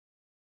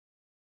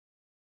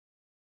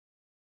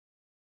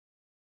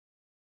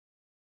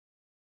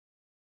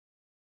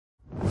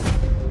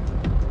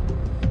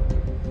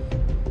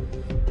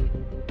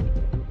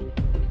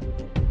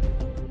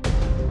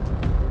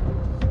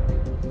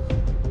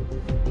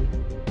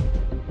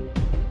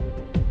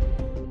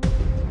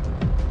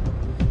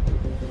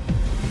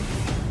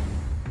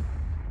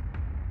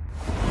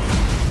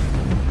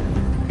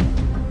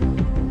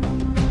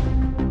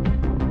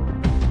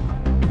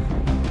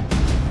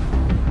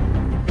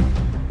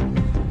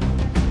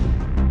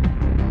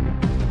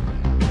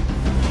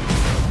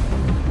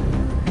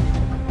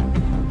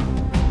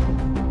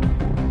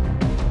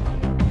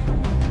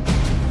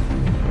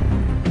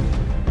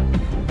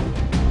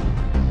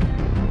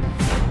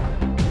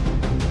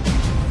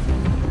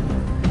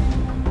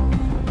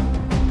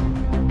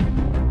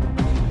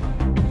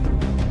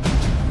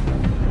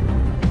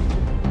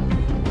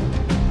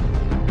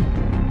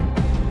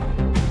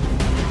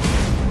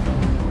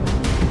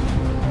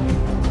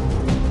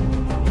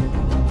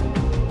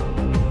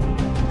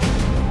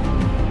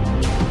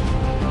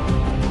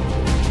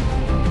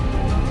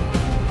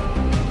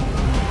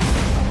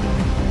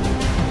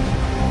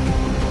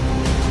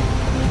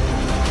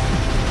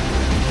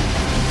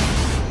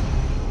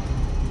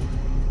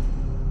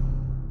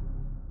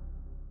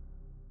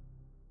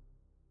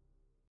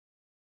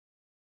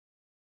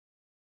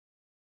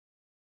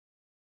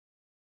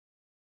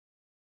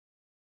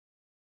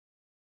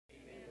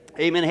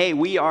Amen. Hey,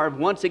 we are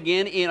once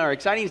again in our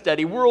exciting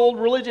study, World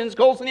Religions,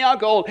 Cults, and the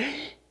Occult.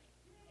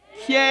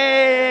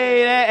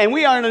 Yay! And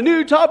we are on a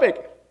new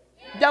topic.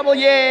 Double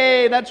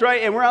yay! That's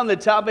right. And we're on the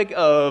topic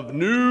of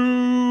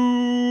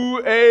New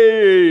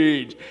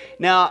Age.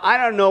 Now, I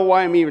don't know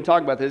why I'm even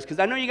talking about this, because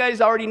I know you guys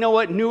already know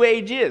what New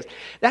Age is.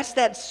 That's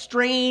that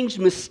strange,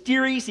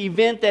 mysterious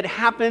event that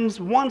happens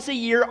once a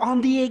year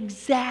on the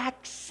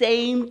exact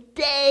same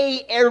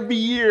day every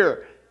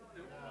year.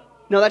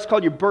 No, that's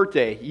called your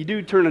birthday. You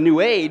do turn a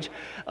new age,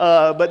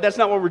 but that's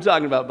not what we're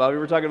talking about, Bobby.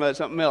 We're talking about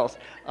something else.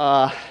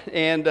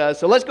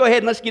 So let's go ahead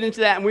and let's get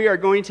into that, and we are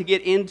going to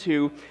get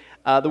into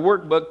the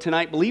workbook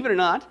tonight, believe it or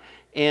not,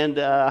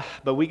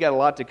 but we got a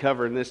lot to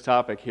cover in this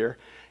topic here.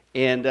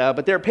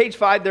 But they're page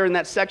 5, they're in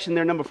that section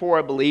there, number 4,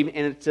 I believe,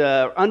 and it's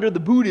under the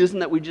Buddhism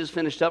that we just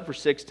finished up for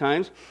 6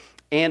 times.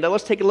 And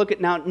let's take a look at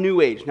now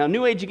New Age. Now,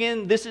 New Age,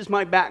 again, this is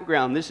my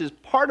background. This is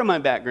part of my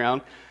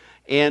background.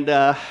 And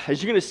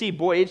as you're going to see,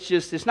 boy,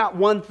 it's not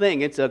one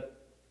thing. It's a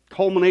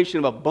culmination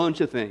of a bunch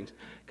of things,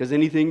 because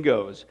anything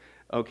goes,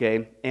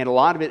 okay? And a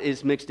lot of it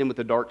is mixed in with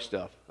the dark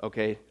stuff,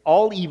 okay?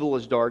 All evil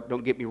is dark,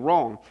 don't get me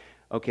wrong,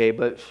 okay?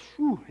 But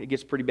it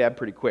gets pretty bad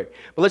pretty quick.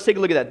 But let's take a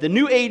look at that. The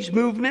New Age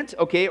movement,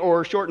 okay,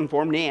 or shortened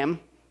form, NAM,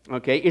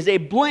 okay, is a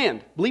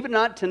blend. Believe it or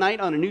not, tonight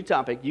on a new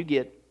topic, you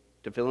get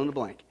to fill in the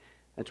blank.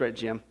 That's right,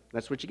 Jim.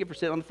 That's what you get for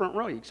sitting on the front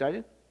row. You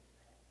excited?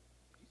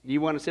 You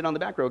want to sit on the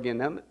back row again,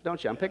 now,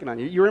 don't you? I'm picking on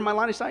you. You're in my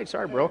line of sight.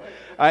 Sorry, bro. All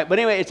right, but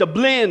anyway, it's a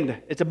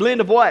blend. It's a blend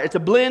of what? It's a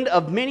blend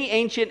of many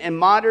ancient and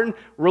modern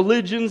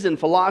religions and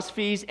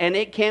philosophies, and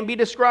it can be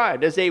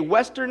described as a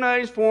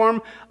westernized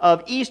form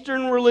of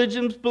Eastern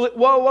religions.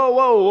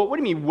 Whoa. What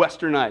do you mean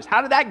westernized?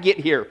 How did that get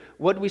here?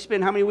 What did we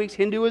spend how many weeks?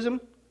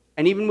 Hinduism?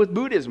 And even with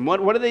Buddhism,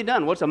 what have they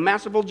done? What's a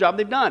masterful job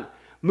they've done?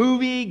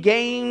 Movie,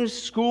 games,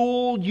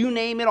 school, you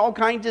name it, all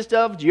kinds of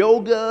stuff,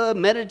 yoga,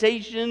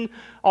 meditation,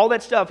 all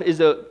that stuff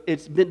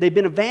they've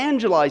been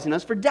evangelizing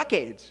us for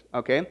decades,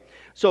 okay?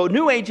 So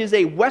New Age is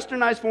a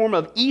westernized form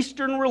of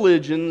Eastern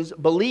religions,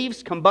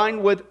 beliefs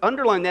combined with,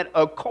 underline that,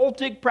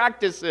 occultic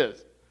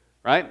practices,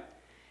 right?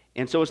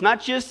 And so it's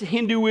not just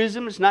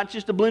Hinduism, it's not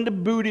just a blend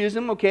of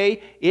Buddhism, okay?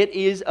 It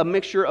is a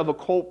mixture of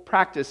occult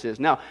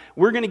practices. Now,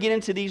 we're going to get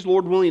into these,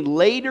 Lord willing,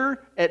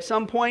 later at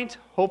some point,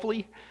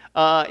 hopefully,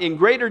 in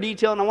greater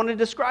detail, and I want to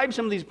describe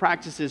some of these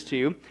practices to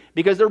you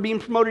because they're being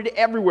promoted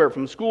everywhere,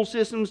 from school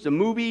systems to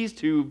movies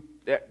to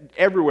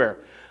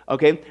everywhere,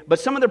 okay?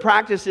 But some of the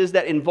practices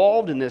that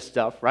involved in this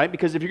stuff, right?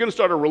 Because if you're going to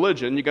start a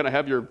religion, you got to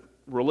have your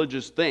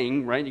religious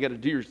thing, right? You got to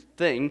do your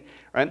thing,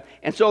 right?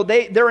 And so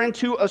they're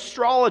into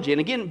astrology, and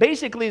again,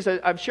 basically, as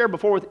I've shared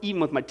before,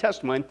 even with my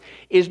testimony,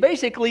 is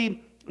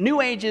basically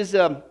New Age is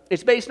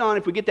it's based on,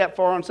 if we get that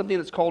far, on something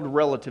that's called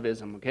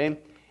relativism, okay?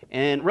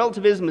 And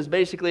relativism is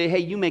basically, hey,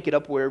 you make it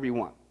up wherever you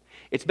want.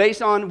 It's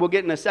based on, we'll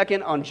get in a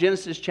second, on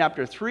Genesis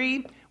chapter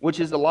 3, which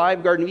is the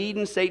live Garden of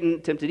Eden. Satan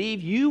tempted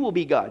Eve. You will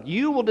be God.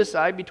 You will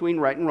decide between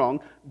right and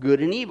wrong,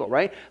 good and evil,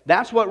 right?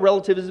 That's what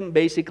relativism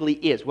basically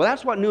is. Well,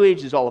 that's what New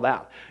Age is all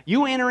about.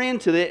 You enter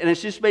into it, and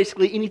it's just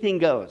basically anything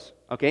goes,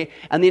 okay?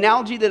 And the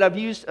analogy that I've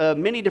used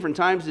many different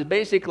times is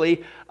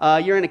basically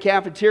you're in a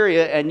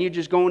cafeteria, and you're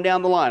just going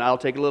down the line. I'll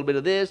take a little bit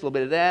of this, a little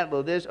bit of that, a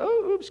little of this.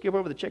 Oh, oops, skip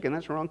over the chicken.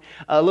 That's wrong.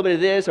 A little bit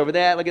of this, over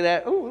that, look at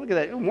that. Oh, look at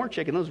that. Oh, more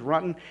chicken. Those are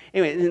rotten.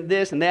 Anyway,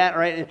 this and that,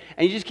 right?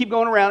 And you just keep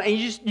going around, and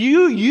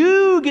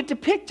you get to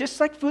pick,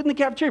 just like food in the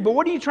cafeteria. But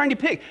what are you trying to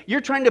pick?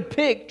 You're trying to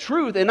pick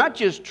truth, and not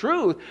just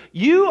truth.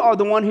 You are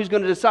the one who's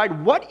going to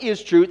decide what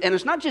is truth, and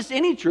it's not just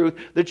any truth.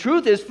 The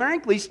truth is,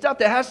 frankly, stuff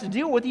that has to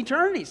deal with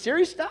eternity,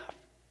 serious stuff.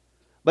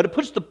 But it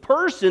puts the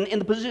person in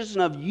the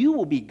position of, you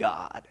will be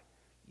God.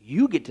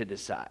 You get to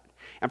decide.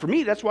 And for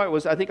me, that's why it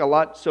was, I think, a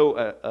lot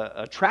so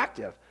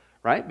attractive,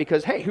 right?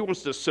 Because, hey, who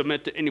wants to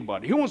submit to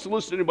anybody? Who wants to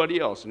listen to anybody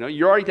else? You know,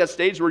 you're already at that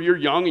stage where you're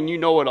young and you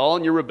know it all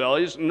and you're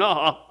rebellious.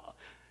 Nah.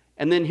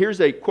 And then here's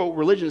a quote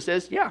religion that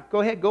says, yeah,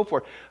 go ahead, go for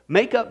it.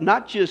 Make up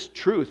not just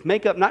truth,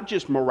 make up not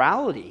just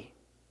morality.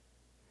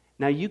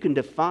 Now you can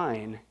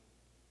define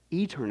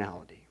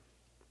eternality.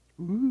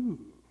 Ooh,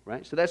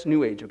 right? So that's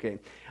New Age, okay,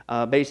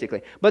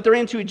 basically. But they're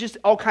into just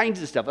all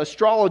kinds of stuff.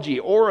 Astrology,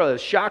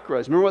 auras,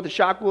 chakras. Remember what the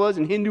chakra was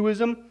in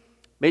Hinduism?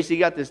 Basically,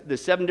 you got the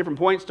 7 different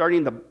points,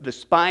 starting the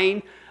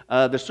spine,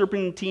 the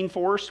serpentine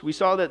force. We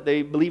saw that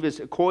they believe is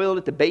coiled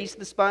at the base of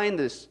the spine,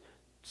 this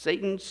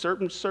Satan,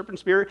 serpent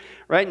spirit,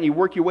 right? And you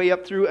work your way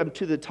up through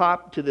to the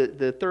top, to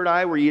the third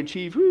eye, where you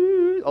achieve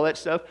all that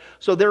stuff.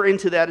 So they're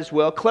into that as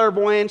well.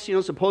 Clairvoyance,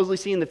 supposedly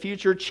seeing the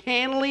future.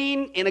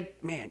 Channeling,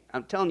 man,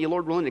 I'm telling you,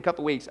 Lord willing, in a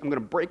couple of weeks, I'm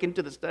going to break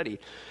into the study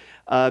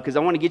because I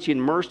want to get you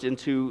immersed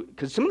into,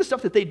 because some of the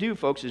stuff that they do,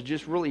 folks, is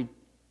just really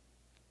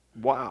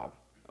wow,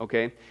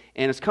 okay?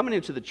 And it's coming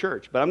into the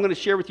church. But I'm going to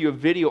share with you a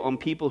video on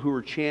people who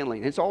are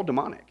channeling. It's all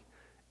demonic.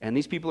 And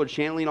these people are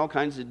channeling all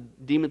kinds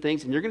of demon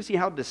things, and you're going to see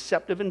how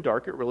deceptive and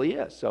dark it really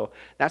is. So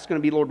that's going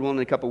to be, Lord willing,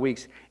 in a couple of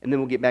weeks, and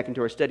then we'll get back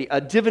into our study.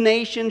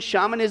 Divination,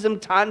 shamanism,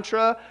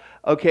 tantra,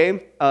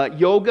 okay,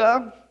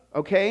 yoga,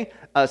 Okay,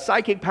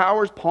 psychic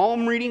powers,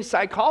 palm reading,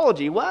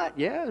 psychology. What?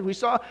 Yeah, we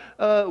saw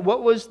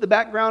what was the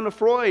background of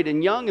Freud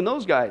and Jung and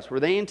those guys. Were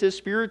they into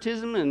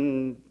spiritism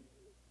and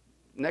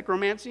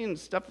necromancy and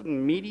stuff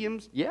and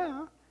mediums?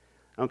 Yeah.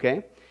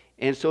 Okay.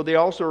 And so they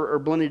also are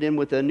blended in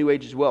with the New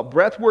Age as well.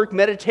 Breath work,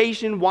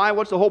 meditation. Why?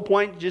 What's the whole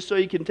point? Just so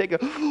you can take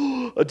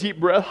a deep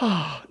breath?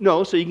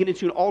 No, so you get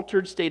into an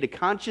altered state of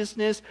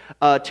consciousness.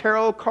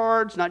 Tarot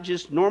cards, not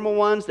just normal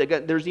ones.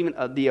 There's even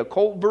the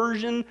occult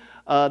version.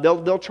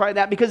 They'll try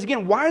that. Because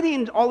again, why are they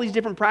in all these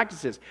different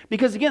practices?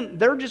 Because again,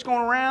 they're just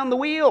going around the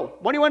wheel.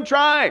 What do you want to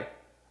try?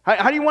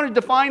 How do you want to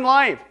define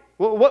life?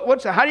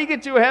 How do you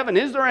get to heaven?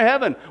 Is there a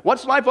heaven?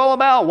 What's life all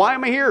about? Why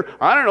am I here?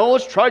 I don't know.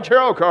 Let's try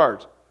tarot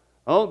cards.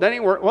 Oh, that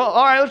ain't work. Well,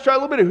 all right, let's try a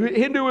little bit of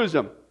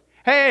Hinduism.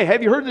 Hey,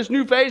 have you heard this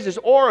new phase, this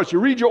auras? You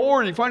read your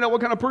aura, you find out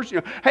what kind of person you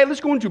are. Hey, let's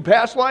go into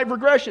past life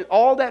regression.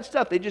 All that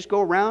stuff, they just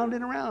go around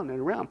and around and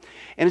around.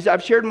 And as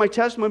I've shared in my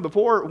testimony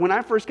before, when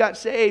I first got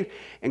saved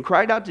and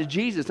cried out to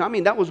Jesus, I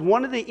mean, that was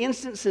one of the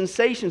instant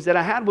sensations that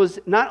I had, was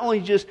not only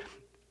just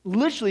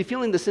literally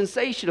feeling the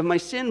sensation of my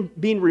sin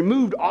being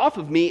removed off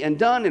of me and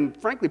done, and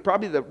frankly,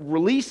 probably the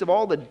release of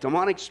all the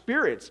demonic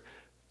spirits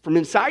from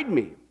inside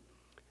me.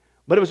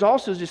 But it was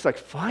also just like,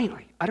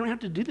 finally, I don't have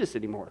to do this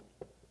anymore.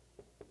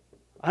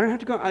 I don't have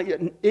to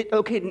go.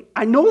 Okay,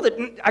 I know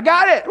that I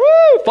got it.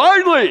 Woo,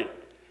 finally.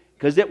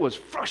 Because it was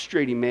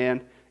frustrating,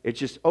 man. It's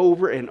just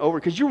over and over.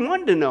 Because you're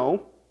wanting to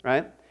know,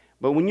 right?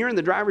 But when you're in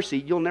the driver's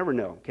seat, you'll never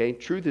know, okay?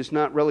 Truth is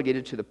not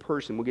relegated to the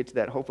person. We'll get to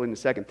that hopefully in a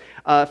second.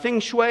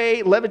 Feng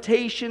Shui,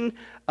 levitation,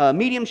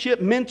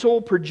 mediumship,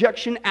 mental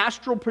projection,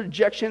 astral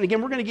projection.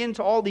 Again, we're going to get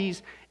into all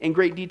these in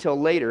great detail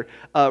later.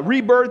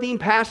 Rebirthing,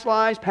 past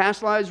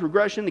lives,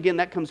 regression. Again,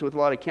 that comes with a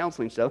lot of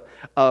counseling stuff.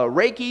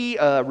 Reiki,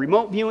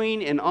 remote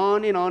viewing, and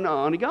on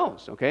it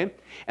goes, okay?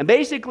 And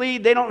basically,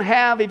 they don't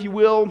have, if you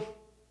will,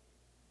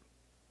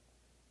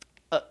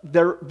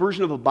 their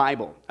version of a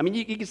Bible. I mean,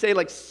 you can say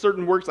like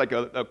certain works, like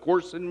a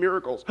Course in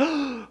Miracles.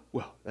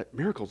 Well,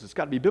 miracles, it's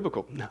got to be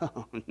biblical.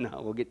 No,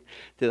 we'll get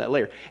to that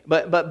later.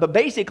 But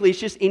basically, it's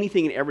just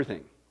anything and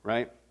everything,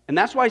 right? And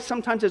that's why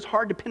sometimes it's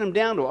hard to pin them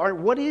down to, all right,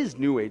 what is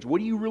New Age? What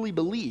do you really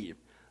believe?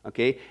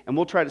 Okay, and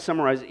we'll try to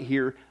summarize it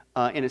here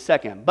in a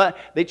second. But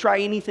they try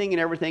anything and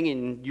everything,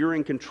 and you're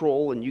in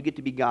control, and you get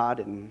to be God,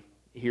 and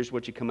here's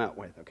what you come out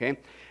with, okay?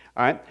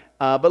 All right,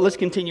 but let's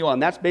continue on.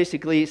 That's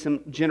basically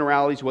some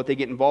generalities of what they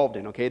get involved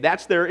in, okay?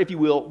 That's their, if you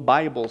will,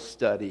 Bible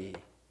study.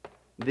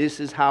 This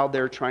is how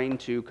they're trying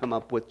to come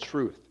up with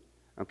truth,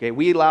 okay?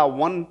 We allow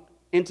one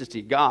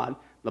entity, God,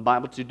 the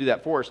Bible, to do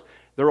that for us.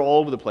 They're all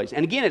over the place.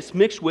 And again, it's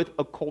mixed with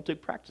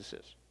occultic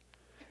practices,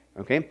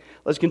 okay?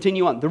 Let's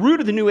continue on. The root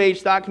of the New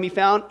Age thought can be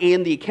found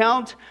in the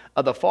account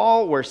of the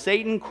fall where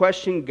Satan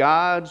questioned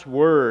God's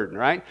word,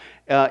 right?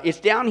 It's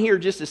down here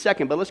just a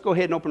second, but let's go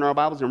ahead and open our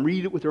Bibles and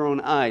read it with our own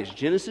eyes.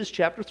 Genesis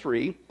chapter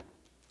 3.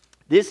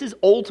 This is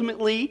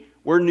ultimately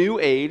where New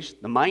Age,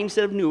 the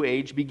mindset of New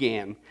Age,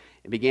 began.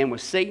 It began with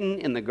Satan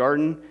in the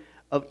Garden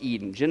of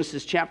Eden.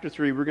 Genesis chapter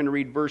 3, we're going to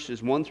read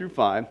verses 1 through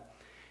 5.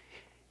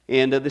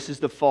 And this is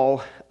the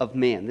fall of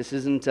man. This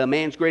isn't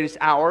man's greatest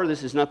hour.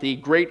 This is not the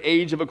great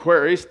age of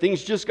Aquarius.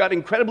 Things just got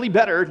incredibly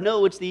better.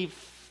 No, it's the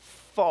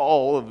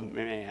fall of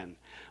man.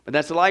 But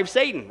that's the lie of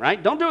Satan,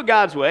 right? Don't do it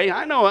God's way.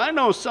 I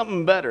know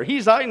something better.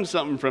 He's hiding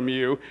something from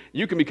you.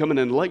 You can become an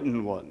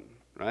enlightened one,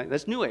 right?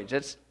 That's New Age.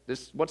 That's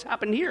what's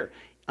happened here.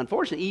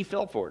 Unfortunately, Eve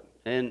fell for it.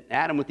 And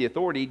Adam, with the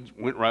authority,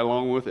 went right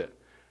along with it,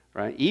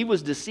 right? Eve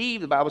was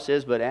deceived, the Bible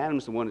says, but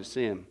Adam's the one that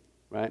sinned,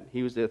 right?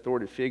 He was the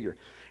authoritative figure.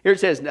 Here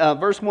it says,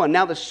 verse 1,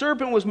 Now the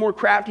serpent was more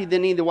crafty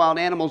than any of the wild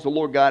animals the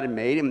Lord God had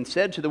made, and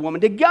said to the woman,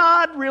 Did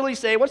God really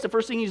say? What's the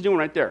first thing he's doing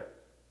right there?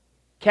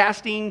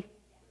 Casting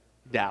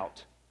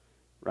doubt,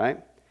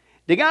 right?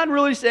 Did God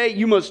really say,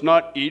 you must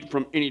not eat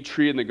from any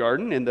tree in the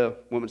garden? And the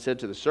woman said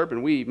to the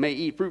serpent, we may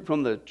eat fruit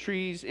from the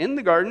trees in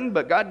the garden,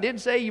 but God did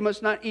say you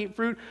must not eat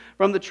fruit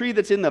from the tree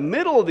that's in the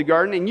middle of the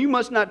garden, and you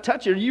must not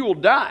touch it or you will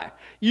die.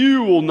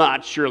 You will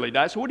not surely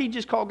die. So what did he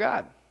just call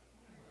God?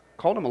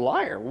 Called him a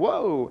liar.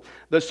 Whoa.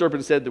 The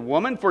serpent said to the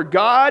woman, for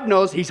God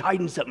knows he's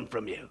hiding something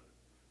from you.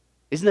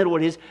 Isn't that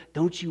what it is?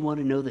 Don't you want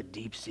to know the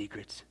deep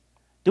secrets?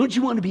 Don't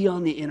you want to be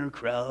on the inner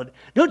crowd?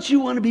 Don't you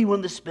want to be one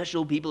of the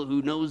special people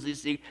who knows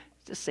this secret?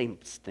 It's the same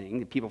thing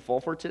that people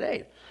fall for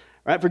today.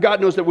 Right? For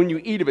God knows that when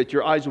you eat of it,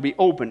 your eyes will be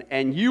open,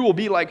 and you will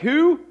be like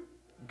who?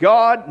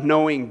 God,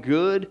 knowing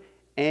good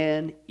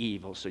and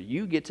evil. So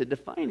you get to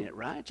define it,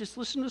 right? Just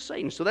listen to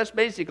Satan. So that's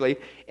basically,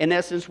 in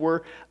essence,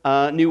 where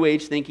New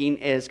Age thinking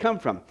has come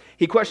from.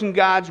 He questioned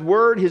God's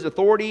word, his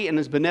authority, and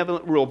his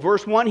benevolent rule.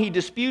 Verse 1, he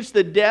disputes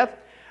the death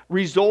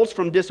results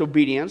from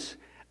disobedience.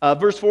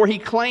 Verse 4, he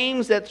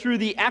claims that through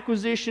the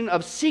acquisition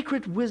of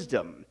secret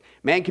wisdom,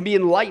 man can be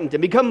enlightened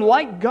and become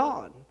like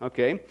God.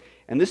 Okay,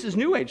 and this is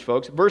New Age,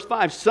 folks. Verse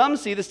 5, some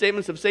see the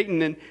statements of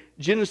Satan in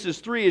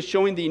Genesis 3 as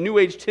showing the New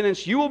Age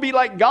tenets, you will be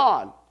like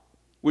God,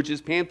 which is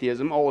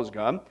pantheism, all is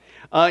God.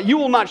 You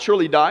will not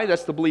surely die,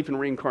 that's the belief in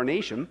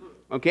reincarnation.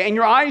 Okay, and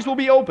your eyes will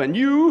be open.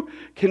 You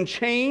can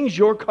change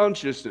your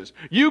consciousness.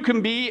 You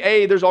can be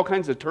there's all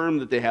kinds of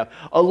terms that they have,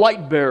 a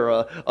light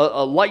bearer,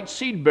 a light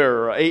seed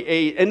bearer,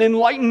 an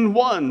enlightened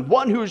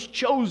one who is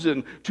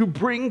chosen to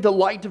bring the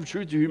light of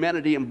truth to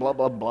humanity, and blah,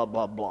 blah, blah,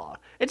 blah, blah.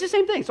 It's the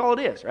same thing. It's all it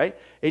is, right?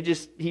 He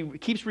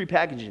keeps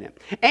repackaging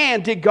it.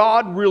 And did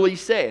God really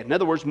say it? In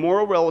other words,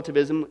 moral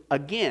relativism,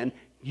 again,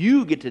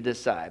 you get to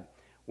decide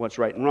what's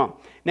right and wrong.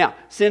 Now,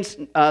 since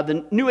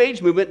the New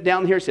Age movement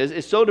down here says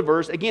it's so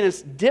diverse, again,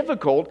 it's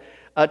difficult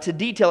to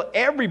detail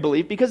every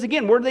belief because,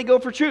 again, where do they go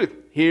for truth?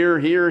 Here,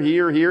 here,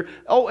 here, here.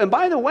 Oh, and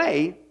by the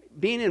way,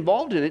 being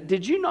involved in it,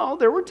 did you know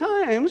there were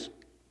times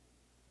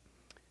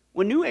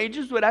when New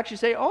Agers would actually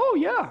say, oh,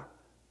 yeah,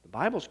 the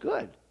Bible's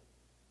good.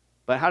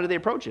 But how do they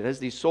approach it? As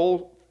the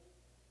sole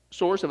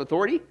source of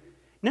authority?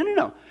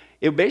 No.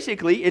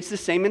 It's the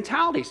same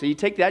mentality. So you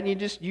take that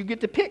and you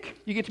get to pick.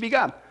 You get to be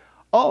God.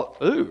 Oh,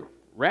 ooh.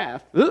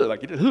 Wrath, get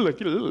out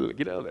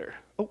of there.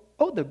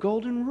 Oh, the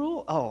golden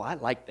rule. Oh, I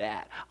like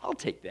that. I'll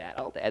take that.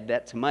 I'll add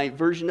that to my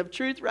version of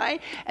truth,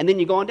 right? And then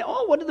you go on to,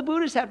 what do the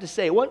Buddhists have to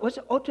say? I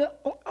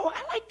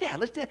like that.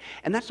 Let's do it.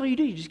 And that's all you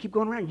do. You just keep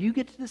going around. You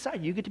get to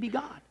decide. You get to be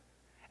God.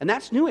 And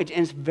that's New Age.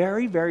 And it's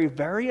very, very,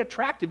 very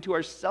attractive to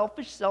our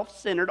selfish,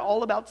 self-centered,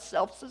 all about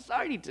self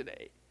society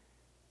today,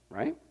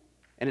 right?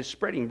 And it's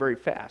spreading very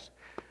fast.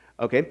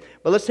 Okay,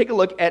 but let's take a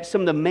look at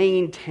some of the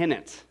main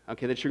tenets,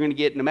 okay, that you're going to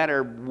get no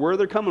matter where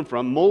they're coming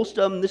from. Most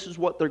of them, this is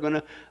what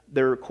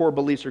their core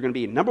beliefs are going to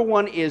be. Number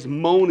one is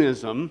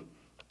monism,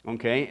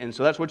 okay, and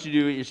so that's what you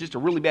do. It's just a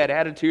really bad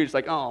attitude. It's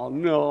like, oh,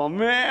 no,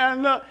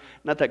 man, no.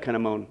 Not that kind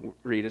of moan,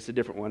 Reed. It's a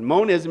different one.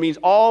 Monism means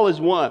all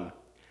is one.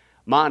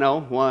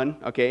 Mono, one,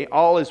 okay,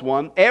 all is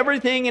one.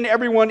 Everything and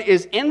everyone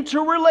is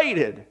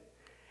interrelated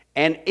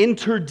and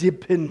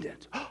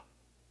interdependent.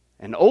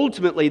 And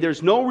ultimately,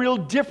 there's no real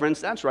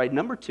difference. That's right,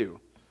 number two.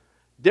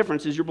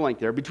 Difference is your blank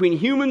there. Between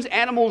humans,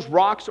 animals,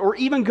 rocks, or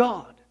even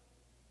God.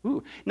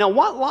 Ooh. Now,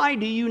 what lie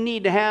do you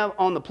need to have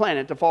on the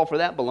planet to fall for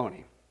that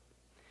baloney?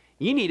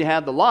 You need to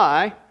have the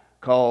lie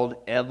called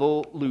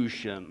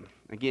evolution.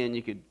 Again,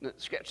 you could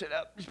scratch that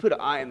up. Just put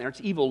an I in there. It's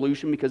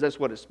evolution because that's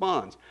what it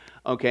spawns.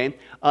 Okay?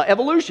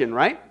 Evolution,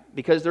 right?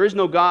 Because there is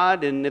no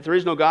God, and if there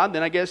is no God,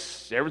 then I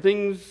guess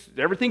everything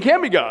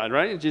can be God,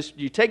 right? It's just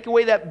you take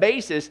away that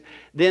basis,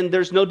 then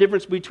there's no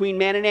difference between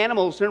man and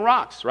animals and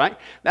rocks, right?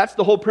 That's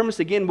the whole premise.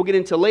 Again, we'll get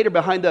into later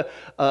behind the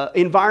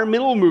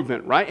environmental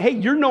movement, right? Hey,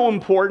 you're no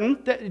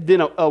important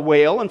than a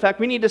whale. In fact,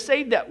 we need to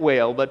save that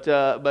whale,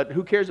 but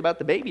who cares about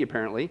the baby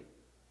apparently,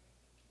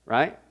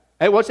 right?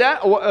 Hey, what's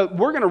that?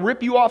 We're going to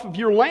rip you off of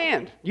your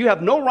land. You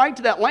have no right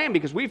to that land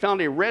because we found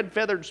a red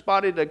feathered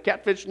spotted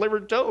catfish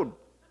livered toad.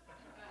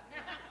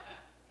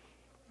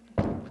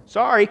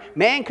 Sorry,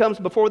 man comes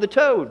before the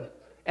toad,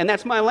 and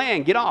that's my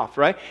land. Get off,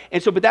 right?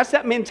 And so, but that's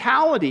that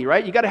mentality,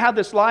 right? You got to have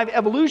this live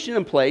evolution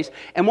in place,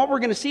 and what we're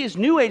going to see is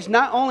New Age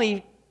not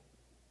only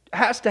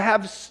has to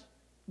have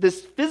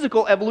this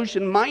physical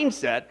evolution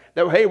mindset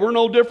that, hey, we're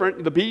no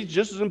different, the bee's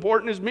just as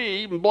important as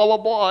me, and blah,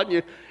 blah,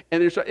 blah,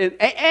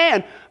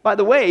 and by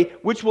the way,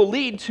 which will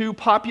lead to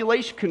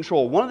population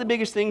control. One of the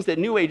biggest things that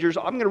New Agers,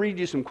 I'm going to read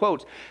you some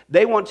quotes,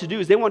 they want to do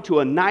is they want to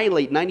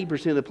annihilate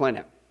 90% of the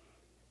planet.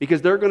 Because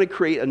they're going to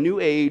create a new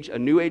age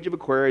of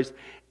Aquarius,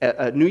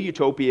 a new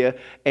utopia,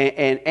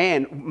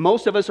 and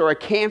most of us are a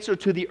cancer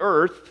to the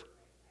earth,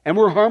 and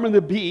we're harming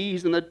the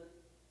bees and the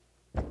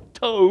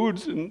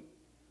toads and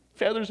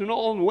feathers and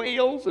all and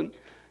whales and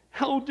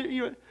how do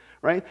you,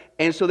 right?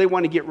 And so they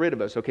want to get rid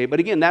of us, okay? But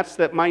again, that's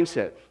that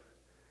mindset.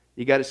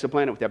 You got to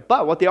supplant it with that.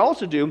 But what they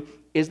also do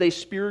is they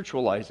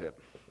spiritualize it,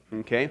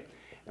 okay?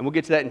 And we'll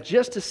get to that in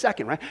just a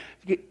second, right?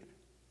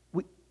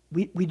 We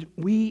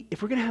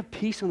if we're going to have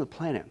peace on the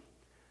planet,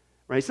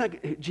 right? It's not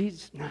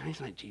Jesus. No, it's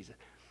not Jesus.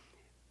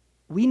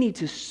 We need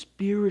to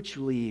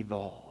spiritually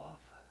evolve.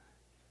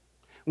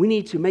 We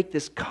need to make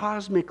this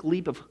cosmic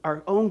leap of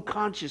our own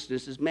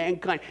consciousness as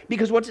mankind.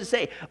 Because what's it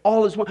say?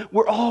 All is one.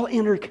 We're all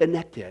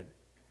interconnected.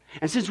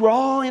 And since we're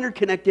all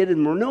interconnected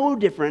and we're no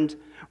different,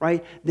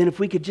 right, then if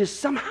we could just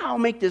somehow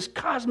make this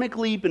cosmic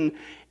leap and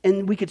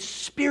we could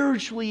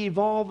spiritually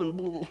evolve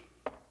and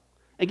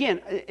again,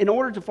 in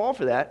order to fall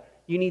for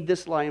that, you need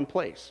this lie in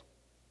place.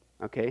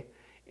 Okay?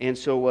 And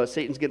so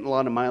Satan's getting a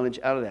lot of mileage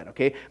out of that,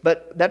 okay?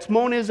 But that's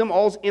monism,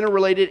 all's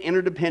interrelated,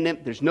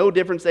 interdependent. There's no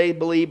difference, they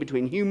believe,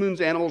 between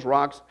humans, animals,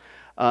 rocks,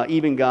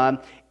 even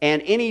God.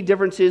 And any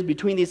differences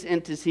between these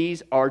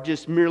entities are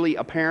just merely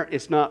apparent.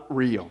 It's not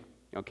real,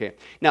 okay?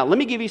 Now, let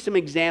me give you some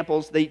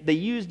examples. They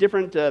use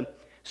different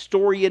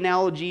story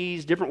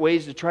analogies, different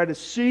ways to try to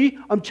see.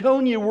 I'm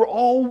telling you, we're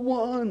all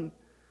one.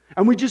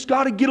 And we just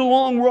got to get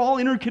along. We're all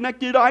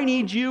interconnected. I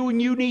need you and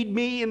you need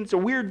me. And it's a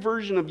weird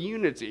version of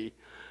unity.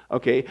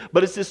 Okay,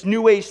 but it's this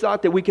new age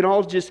thought that we can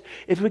all just,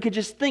 if we could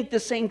just think the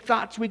same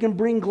thoughts, we can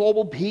bring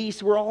global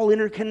peace. We're all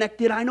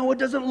interconnected. I know it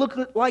doesn't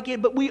look like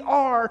it, but we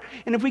are.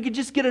 And if we could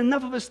just get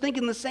enough of us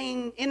thinking the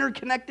same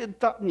interconnected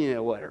thought,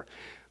 whatever.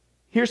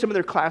 Here's some of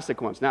their classic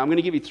ones. Now, I'm going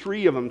to give you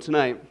 3 of them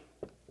tonight.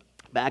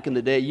 Back in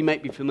the day, you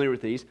might be familiar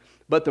with these.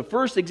 But the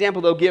first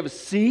example they'll give is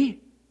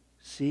see,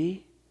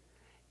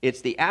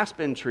 It's the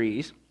aspen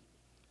trees,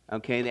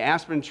 okay, the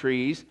aspen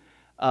trees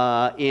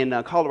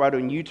in Colorado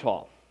and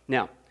Utah.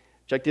 Now,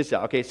 check this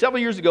out. Okay, several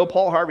years ago,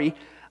 Paul Harvey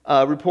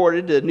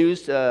reported the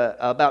news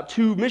about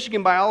two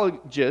Michigan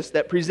biologists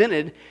that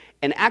presented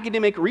an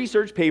academic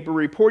research paper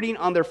reporting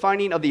on their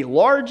finding of the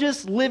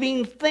largest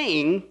living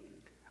thing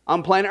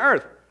on planet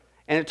Earth.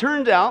 And it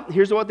turned out,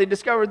 here's what they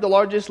discovered the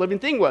largest living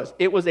thing was.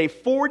 It was a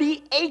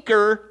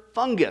 40-acre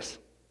fungus.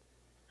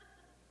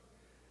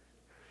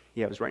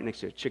 Yeah, it was right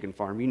next to a chicken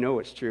farm. You know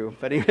it's true.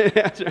 But anyway,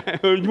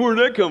 where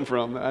did that come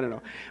from? I don't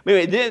know.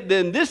 Anyway,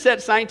 then this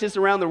set scientists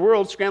around the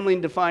world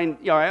scrambling to find,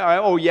 all right,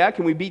 oh yeah,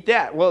 can we beat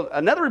that? Well,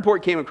 another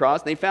report came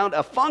across. They found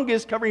a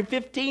fungus covering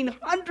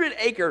 1,500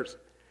 acres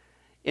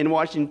in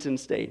Washington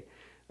State.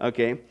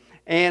 Okay.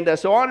 And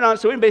so on and on.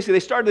 So basically, they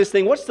started this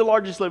thing. What's the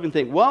largest living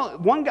thing? Well,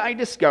 one guy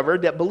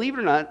discovered that, believe it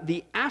or not,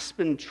 the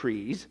aspen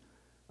trees,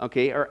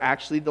 okay, are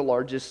actually the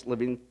largest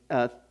living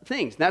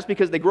things. And that's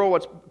because they grow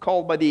what's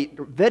called by the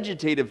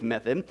vegetative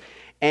method,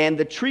 and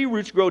the tree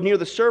roots grow near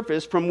the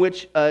surface from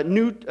which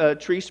new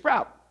trees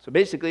sprout. So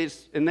basically,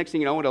 and next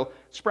thing you know, it'll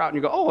sprout, and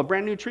you go, oh, a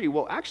brand new tree.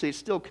 Well, actually, it's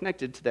still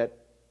connected to that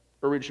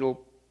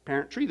original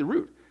parent tree, the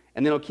root.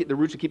 And then the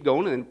roots will keep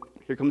going, and then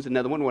here comes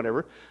another one,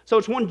 whatever. So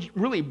it's one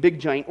really big,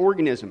 giant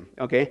organism,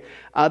 okay?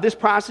 This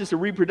process of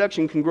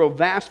reproduction can grow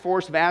vast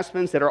forests of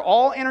aspens that are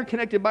all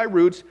interconnected by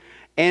roots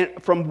and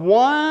from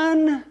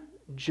one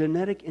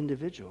genetic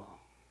individual.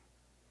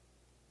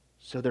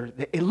 So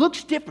it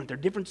looks different. They're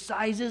different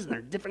sizes, and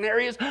they're different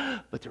areas,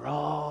 but they're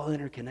all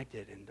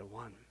interconnected into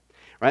one,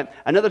 right?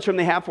 Another term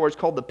they have for it is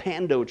called the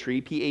pando tree,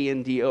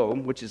 P-A-N-D-O,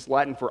 which is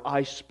Latin for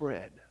I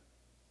spread.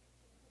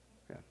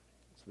 Okay.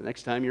 So the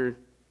next time you're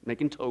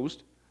making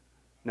toast,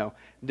 no,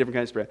 different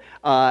kind of spread.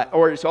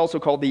 Or it's also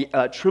called the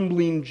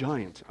trembling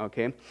giant,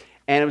 okay?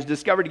 And it was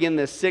discovered again in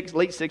the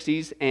late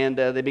 60s, and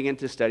they began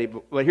to study.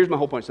 But here's my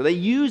whole point. So they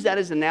use that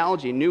as an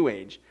analogy in New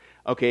Age,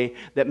 okay,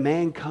 that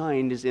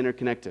mankind is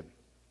interconnected.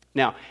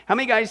 Now, how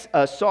many guys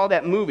saw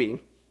that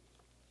movie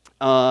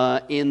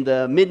in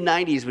the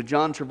mid-90s with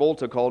John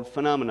Travolta called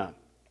Phenomenon?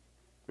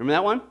 Remember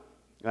that one?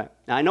 Right.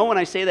 Now, I know when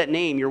I say that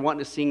name, you're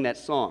wanting to sing that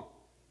song,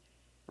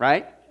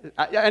 right?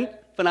 And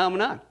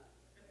Phenomenon.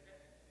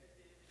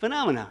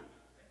 Phenomena.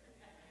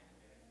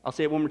 I'll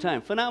say it one more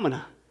time.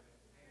 Phenomena.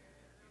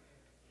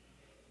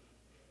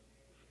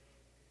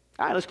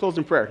 All right, let's close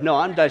in prayer. No,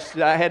 I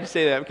had to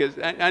say that because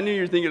I knew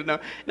you were thinking of no.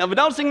 Now, but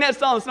don't sing that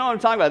song. That's not what I'm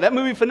talking about. That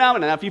movie,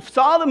 Phenomena. Now, if you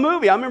saw the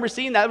movie, I remember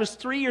seeing that. It was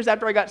 3 years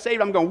after I got saved.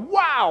 I'm going,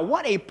 wow,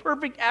 what a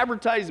perfect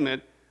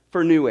advertisement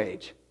for New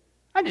Age.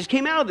 I just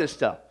came out of this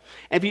stuff.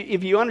 And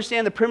if you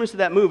understand the premise of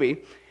that movie,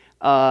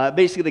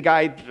 basically the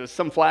guy,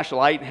 some flash of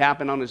light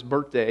happened on his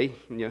birthday,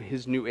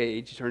 his new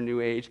age, he turned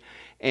new age,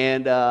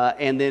 and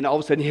then all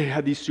of a sudden he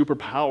had these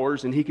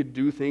superpowers and he could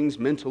do things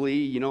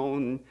mentally,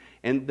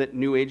 and that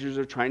New Agers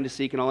are trying to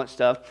seek and all that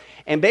stuff.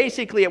 And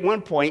basically at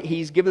one point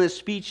he's given this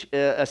speech,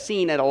 a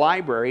scene at a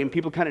library, and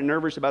people kind of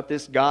nervous about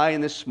this guy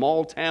in this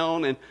small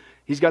town, and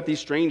he's got these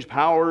strange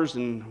powers,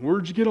 and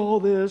where'd you get all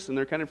this? And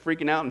they're kind of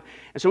freaking out. And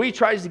so he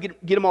tries to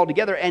get them all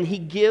together, and he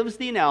gives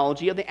the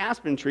analogy of the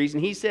aspen trees,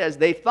 and he says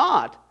they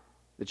thought,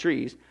 the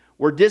trees,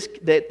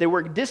 that they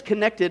were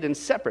disconnected and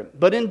separate.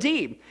 But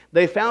indeed,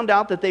 they found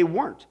out that they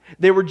weren't.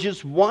 They were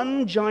just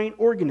one giant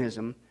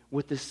organism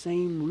with the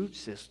same root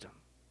system.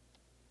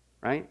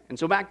 Right? And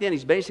so back then,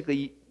 he's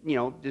basically,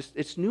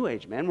 it's New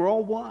Age, man. We're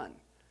all one.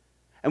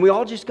 And we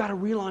all just got to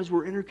realize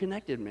we're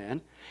interconnected, man.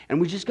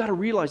 And we just got to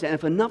realize that. And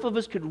if enough of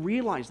us could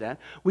realize that,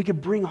 we could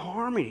bring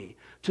harmony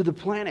to the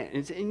planet.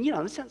 And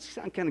this sounds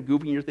kind of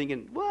goofy, and you're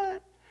thinking,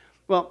 what?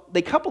 Well,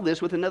 they couple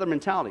this with another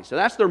mentality. So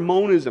that's their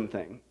monism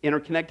thing,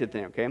 interconnected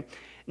thing, okay?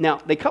 Now,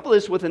 they couple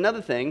this with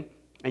another thing,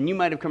 and you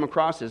might have come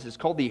across this. It's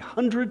called the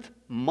 100th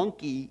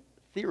monkey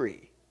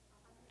theory.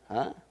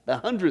 Huh? The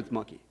 100th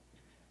monkey.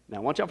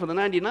 Now, watch out for the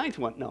 99th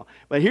one. No.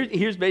 But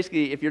here's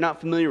basically, if you're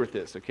not familiar with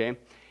this, okay?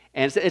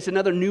 And it's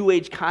another New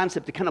Age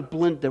concept to kind of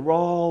blend. They're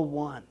all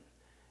one,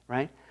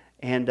 right?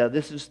 And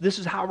this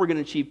is how we're going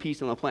to achieve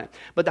peace on the planet.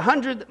 But the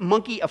 100th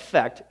monkey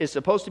effect is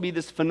supposed to be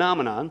this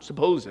phenomenon,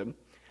 supposed,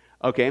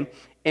 okay,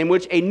 in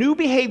which a new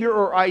behavior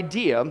or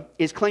idea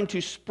is claimed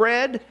to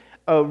spread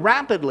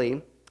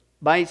rapidly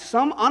by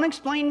some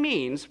unexplained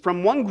means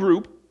from one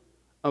group,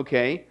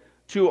 okay,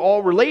 to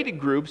all related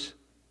groups,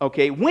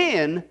 okay,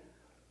 when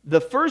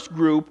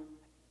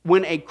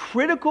a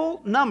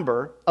critical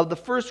number of the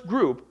first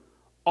group,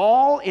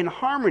 all in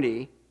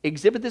harmony,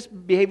 exhibit this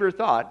behavior or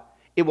thought,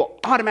 it will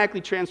automatically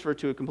transfer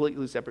to a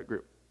completely separate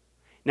group.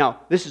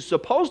 Now, this is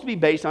supposed to be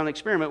based on an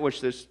experiment,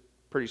 which is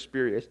pretty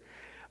spurious,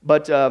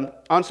 but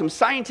on some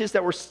scientists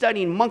that were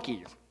studying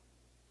monkeys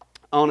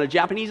on a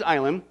Japanese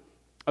island,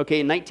 okay,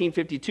 in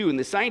 1952, and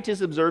the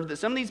scientists observed that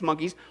some of these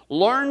monkeys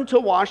learned to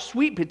wash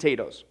sweet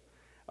potatoes,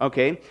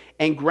 okay,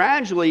 and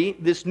gradually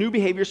this new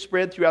behavior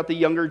spread throughout the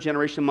younger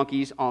generation of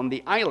monkeys on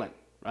the island,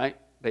 right?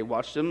 They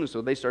watched them,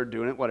 so they started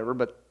doing it, whatever,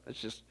 but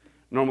that's just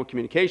normal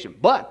communication.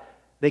 But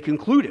they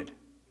concluded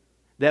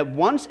that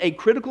once a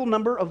critical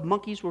number of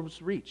monkeys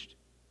was reached,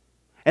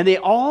 and they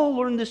all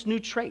learned this new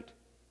trait,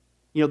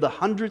 You know, the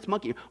 100th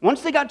monkey.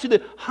 Once they got to the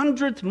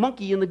 100th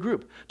monkey in the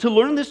group to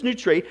learn this new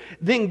trait,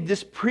 then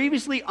this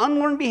previously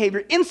unlearned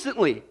behavior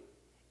instantly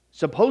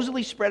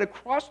supposedly spread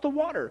across the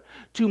water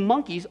to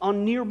monkeys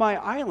on nearby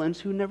islands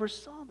who never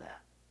saw that.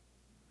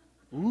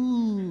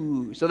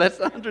 Ooh, so that's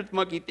the 100th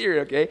monkey theory,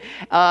 okay?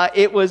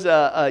 It was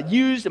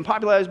used and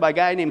popularized by a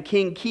guy named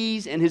King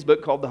Keyes in his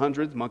book called The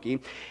 100th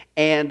Monkey.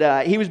 And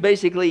he was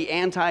basically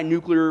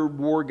anti-nuclear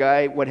war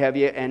guy, what have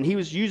you, and he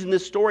was using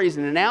this story as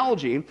an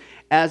analogy,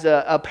 as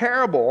a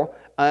parable,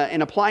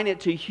 and applying it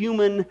to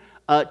human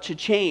to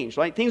change.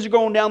 Like things are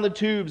going down the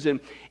tubes, and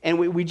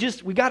we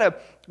got to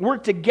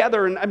work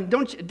together. And I mean,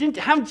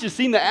 haven't you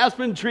seen the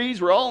aspen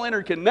trees? We're all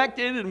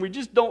interconnected, and we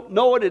just don't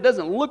know it. It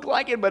doesn't look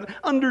like it, but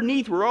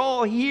underneath we're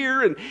all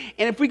here. And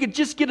if we could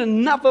just get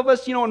enough of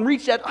us, you know, and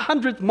reach that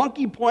 100th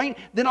monkey point,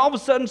 then all of a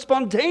sudden,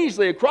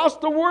 spontaneously across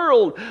the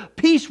world,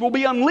 peace will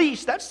be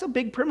unleashed. That's the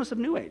big premise of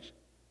New Age.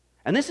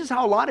 And this is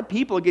how a lot of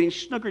people are getting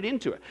snookered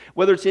into it.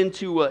 Whether it's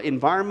into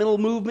environmental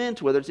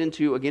movement, whether it's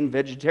into, again,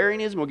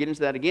 vegetarianism, we'll get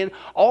into that again.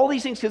 All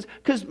these things,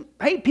 because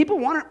hey, people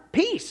want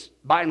peace,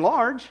 by and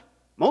large.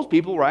 Most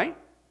people, right?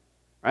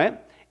 Right?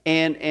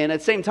 And at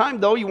the same time,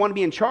 though, you want to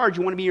be in charge.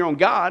 You want to be your own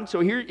God. So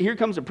here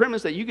comes the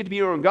premise that you get to be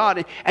your own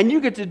God, and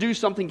you get to do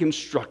something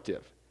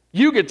constructive.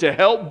 You get to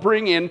help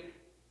bring in,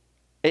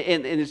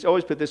 and it's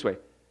always put this way,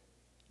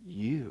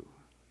 you.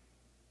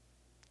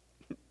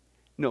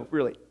 No,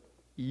 really,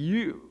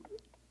 you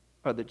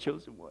are the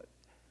chosen one.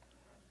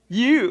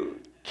 You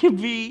can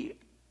be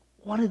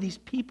one of these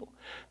people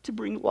to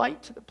bring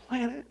light to the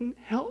planet and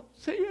help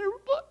save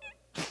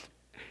everybody.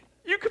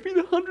 You could be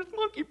the 100th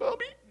monkey,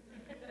 Bobby.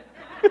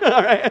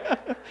 All right.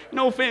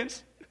 No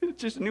offense.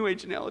 It's just a New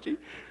Age analogy,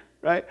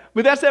 right?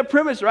 But that's that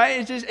premise, right?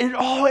 It's just,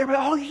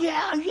 everybody,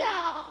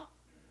 yeah.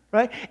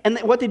 Right? And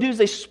what they do is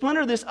they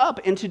splinter this up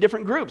into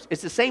different groups.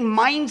 It's the same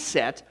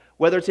mindset,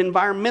 whether it's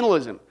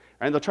environmentalism,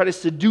 right? They'll try to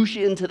seduce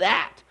you into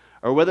that.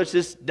 Or whether it's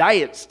this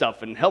diet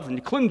stuff and health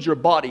and cleanse your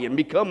body and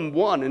become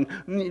one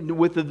and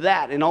with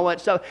that and all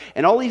that stuff.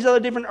 And all these other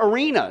different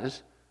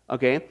arenas,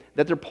 okay,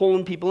 that they're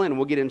pulling people in.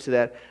 We'll get into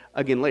that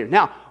again later.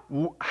 Now,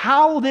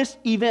 how this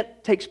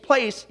event takes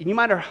place, and you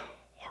might have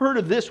heard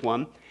of this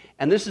one,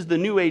 and this is the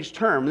New Age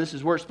term. This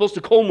is where it's supposed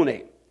to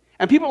culminate.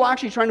 And people are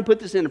actually trying to put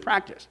this into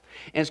practice.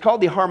 And it's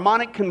called the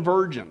harmonic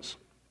convergence.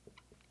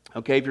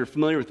 Okay, if you're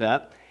familiar with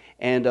that.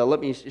 And let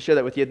me share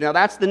that with you. Now,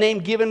 that's the name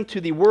given to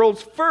the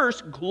world's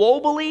first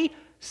globally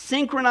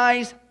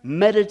synchronized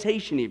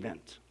meditation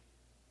event.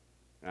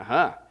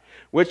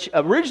 Which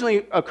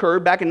originally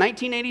occurred back in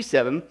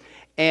 1987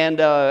 and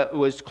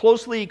was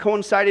closely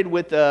coincided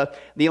with the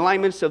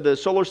alignments of the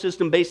solar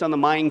system based on the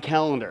Mayan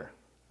calendar.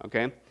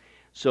 Okay?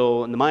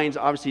 So the Mayans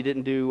obviously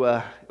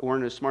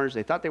weren't as smart as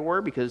they thought they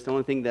were, because the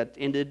only thing that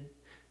ended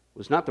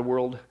was not the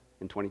world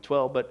in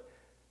 2012, but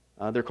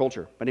their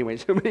culture. But anyway,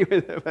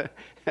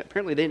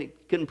 apparently they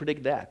couldn't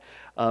predict that,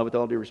 with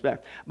all due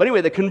respect. But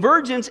anyway, the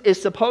convergence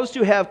is supposed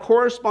to have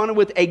corresponded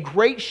with a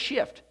great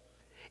shift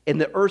in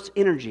the Earth's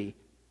energy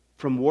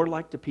from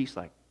warlike to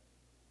peace-like.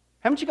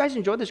 Haven't you guys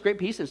enjoyed this great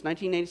peace since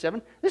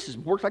 1987? This has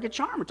worked like a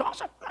charm. It's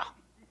awesome.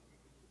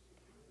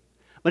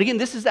 But again,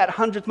 this is that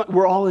 100th month.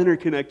 We're all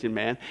interconnected,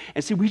 man.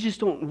 And see, we just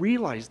don't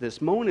realize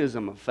this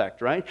monism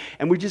effect, right?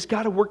 And we just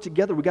got to work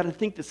together. We got to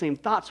think the same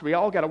thoughts. We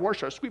all got to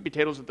wash our sweet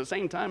potatoes at the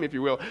same time, if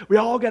you will. We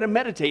all got to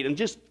meditate and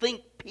just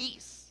think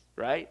peace,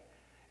 right?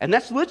 And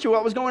that's literally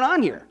what was going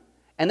on here.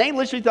 And they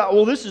literally thought,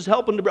 well, this is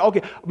helping to,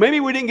 okay,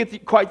 maybe we didn't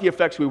get quite the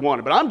effects we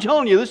wanted, but I'm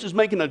telling you, this is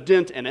making a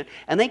dent in it.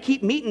 And they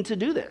keep meeting to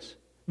do this.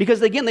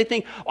 Because again, they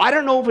think, I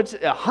don't know if it's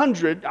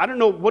 100. I don't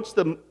know what's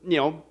the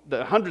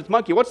 100th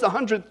monkey. What's the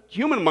 100th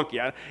human monkey?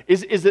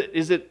 Is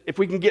it if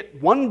we can get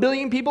 1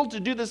 billion people to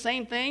do the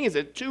same thing? Is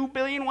it 2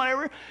 billion,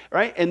 whatever?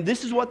 Right? And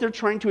this is what they're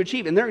trying to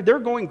achieve. And they're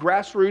going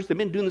grassroots. They've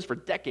been doing this for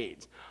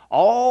decades,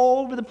 all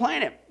over the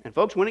planet. And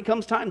folks, when it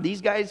comes time,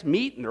 these guys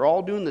meet, and they're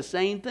all doing the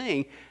same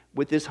thing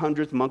with this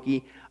 100th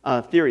monkey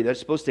theory. They're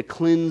supposed to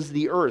cleanse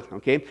the earth.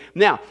 Okay.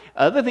 Now,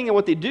 other thing of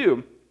what they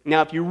do.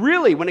 Now, if you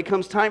really, when it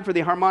comes time for the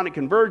harmonic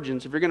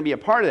convergence, if you're going to be a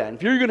part of that,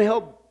 if you're going to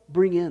help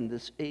bring in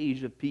this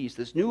age of peace,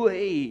 this new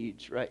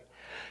age, right,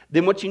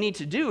 then what you need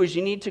to do is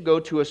you need to go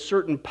to a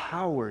certain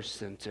power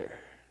center.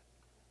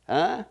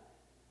 Right?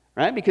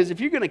 Because if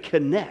you're going to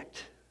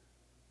connect,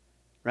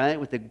 right,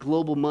 with the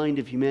global mind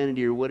of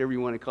humanity or whatever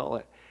you want to call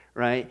it,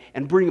 right,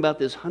 and bring about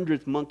this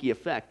 100th monkey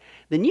effect,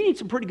 then you need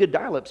some pretty good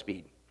dial-up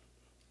speed.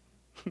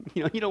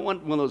 You don't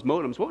want one of those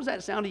modems. What was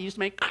that sound it used to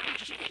make?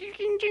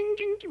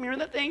 Remember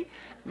that thing?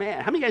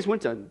 Man, how many guys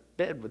went to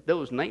bed with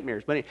those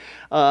nightmares?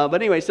 But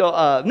anyway,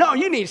 so no,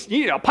 you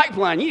need a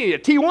pipeline. You need a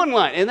T1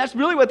 line. And that's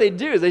really what they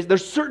do. Is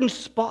there's certain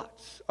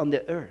spots on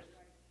the earth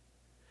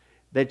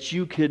that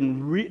you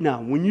can now,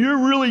 when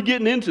you're really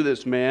getting into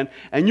this, man,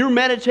 and you're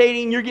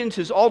meditating, you're getting to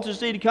this altered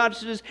state of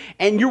consciousness,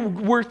 and you're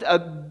with a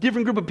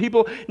different group of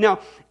people. Now,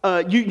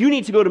 you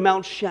need to go to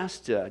Mount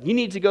Shasta. You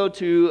need to go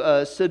to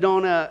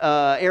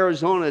Sedona,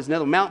 Arizona, is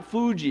another Mount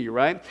Fuji,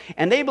 right?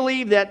 And they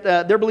believe that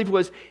their belief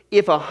was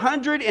if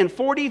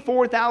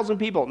 144,000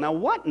 people. Now,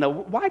 what? No,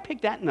 why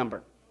pick that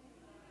number?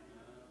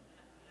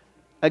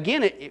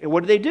 Again,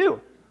 what do they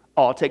do?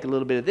 Oh, I'll take a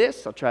little bit of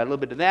this, I'll try a little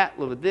bit of that, a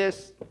little bit of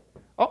this.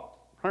 Oh,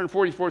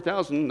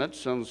 144,000, that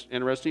sounds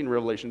interesting in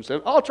Revelation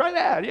 7. Oh, I'll try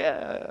that,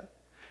 yeah.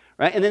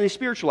 Right? And then they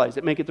spiritualize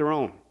it, make it their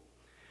own.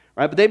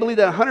 Right? But they believe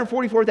that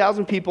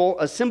 144,000 people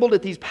assembled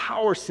at these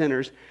power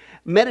centers,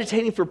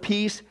 meditating for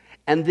peace,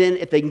 and then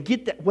if they can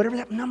get that, whatever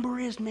that number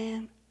is,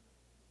 man,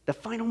 the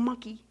final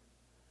monkey,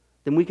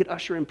 then we could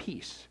usher in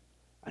peace,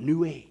 a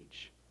new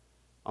age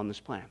on this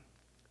planet.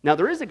 Now,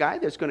 there is a guy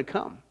that's going to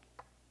come,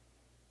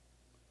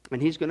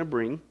 and he's going to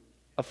bring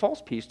a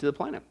false peace to the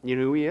planet. You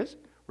know who he is?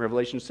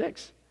 Revelation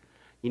 6.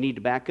 You need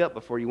to back up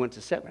before you went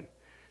to 7.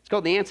 It's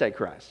called the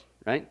Antichrist,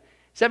 right?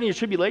 7-year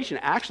tribulation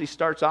actually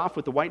starts off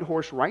with the white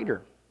horse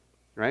rider,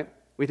 right?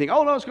 We think,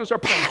 oh, no, it's going to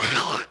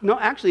start. No,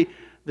 actually,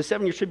 the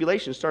 7-year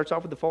tribulation starts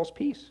off with the false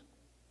peace.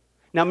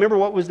 Now, remember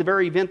what was the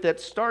very event that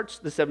starts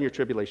the 7-year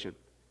tribulation?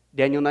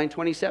 Daniel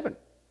 9:27,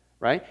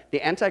 right?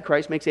 The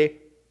Antichrist makes a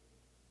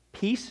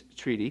peace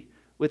treaty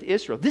with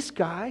Israel. This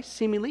guy,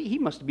 seemingly, he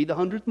must be the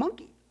 100th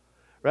monkey,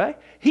 right?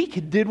 He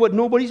did what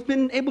nobody's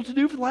been able to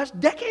do for the last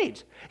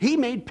decades. He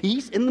made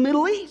peace in the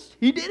Middle East.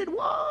 He did it.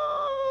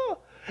 Whoa!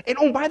 And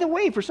oh, by the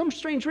way, for some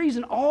strange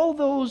reason, all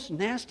those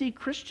nasty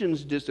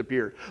Christians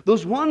disappeared.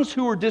 Those ones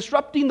who were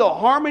disrupting the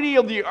harmony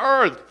of the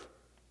earth.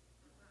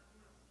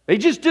 They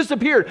just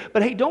disappeared.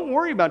 But hey, don't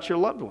worry about your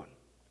loved one,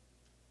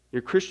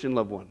 your Christian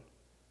loved one.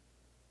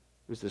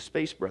 It was the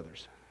Space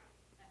Brothers.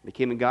 They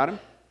came and got him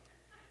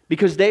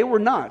because they were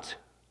not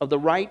of the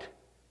right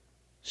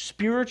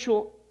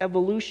spiritual,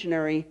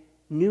 evolutionary,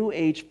 new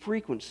age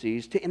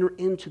frequencies to enter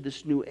into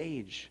this new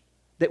age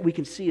that we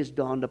can see has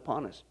dawned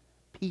upon us.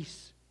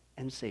 Peace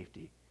and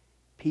safety.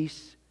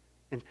 Peace.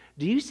 And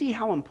do you see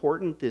how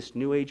important this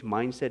new age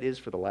mindset is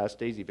for the last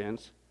days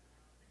events?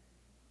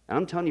 And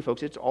I'm telling you,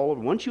 folks, it's all over.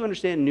 Once you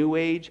understand new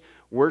age,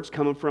 where it's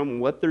coming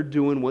from, what they're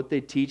doing, what they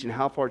teach, and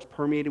how far it's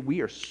permeated,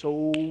 we are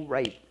so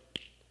right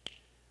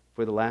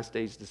for the last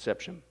days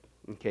deception,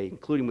 okay,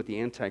 including with the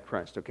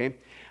Antichrist, okay?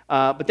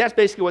 But that's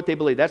basically what they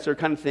believe. That's their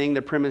kind of thing,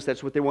 their premise.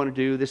 That's what they want to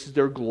do. This is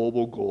their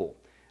global goal,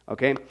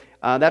 okay?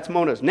 That's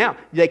monism. Now,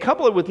 they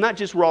couple it with not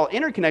just we're all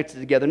interconnected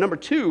together. Number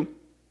 2,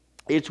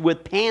 it's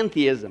with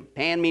pantheism.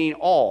 Pan meaning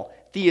all.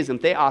 Theism,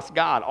 theos,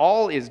 God.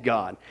 All is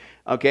God,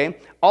 okay?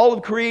 All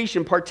of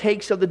creation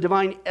partakes of the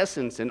divine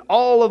essence, and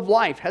all of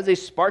life has a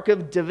spark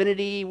of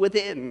divinity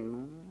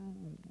within.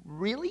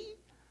 Really?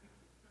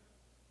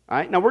 All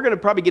right, now we're going to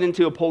probably get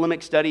into a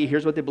polemic study.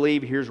 Here's what they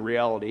believe. Here's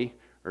reality,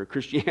 or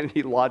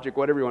Christianity logic,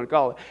 whatever you want to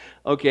call it.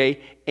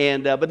 Okay,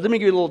 and but let me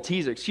give you a little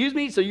teaser. Excuse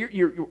me. So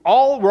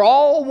we're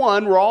all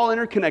one. We're all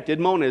interconnected.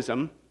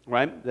 Monism,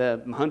 right?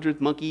 The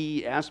 100th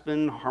monkey,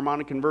 Aspen,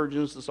 harmonic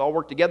convergence. This all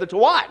work together to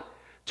what?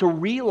 To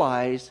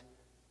realize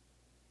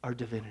our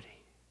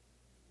divinity.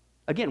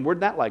 Again, where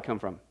did that light come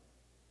from?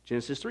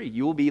 Genesis 3.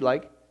 You will be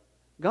like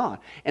God.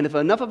 And if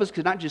enough of us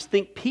could not just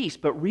think peace,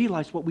 but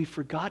realize what we've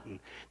forgotten,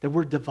 that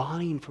we're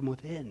divine from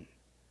within,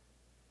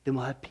 then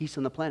we'll have peace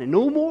on the planet.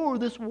 No more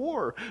of this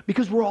war,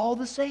 because we're all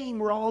the same.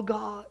 We're all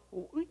God.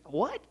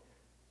 What?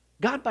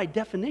 God, by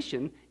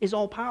definition, is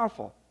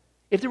all-powerful.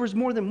 If there was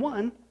more than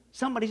one,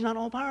 somebody's not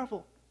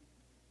all-powerful.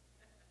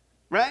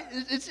 Right?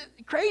 It's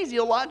crazy,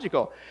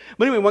 illogical.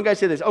 But anyway, one guy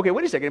said this. Okay,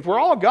 wait a second. If we're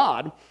all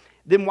God,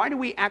 then why do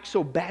we act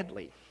so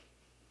badly?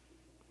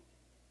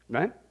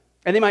 Right?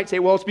 And they might say,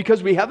 well, it's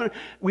because we haven't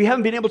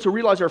been able to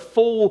realize our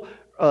full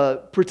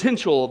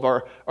potential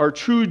of our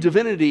true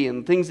divinity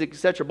and things,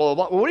 etc., blah,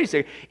 blah, blah. Well, what do you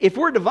say? If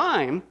we're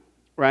divine,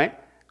 right,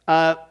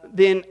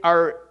 then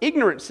our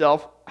ignorant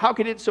self, how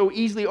could it so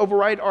easily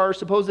override our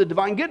supposed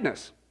divine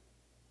goodness?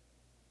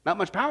 Not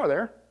much power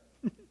there.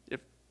 If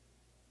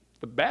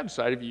the bad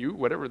side of you,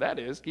 whatever that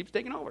is, keeps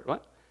taking over.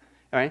 What?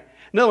 All right.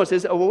 Another one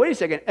says, oh, well, wait a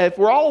second. If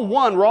we're all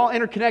one, we're all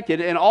interconnected,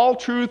 and all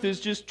truth is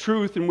just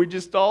truth, and we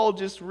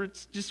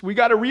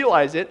got to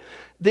realize it,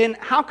 then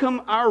how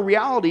come our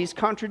realities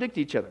contradict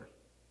each other?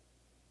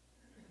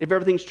 If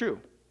everything's true.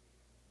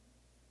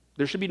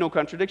 There should be no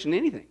contradiction in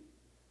anything.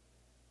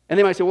 And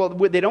they might say, well,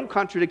 they don't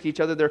contradict each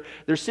other.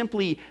 They're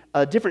simply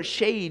different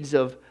shades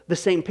of the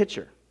same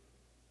picture.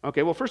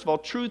 Okay, well, first of all,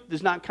 truth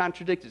does not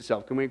contradict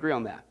itself. Can we agree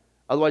on that?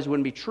 Otherwise, it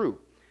wouldn't be true.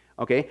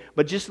 Okay,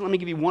 but just let me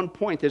give you one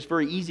point that's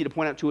very easy to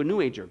point out to a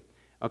New Ager.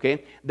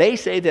 Okay, they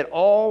say that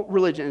all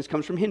religions,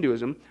 comes from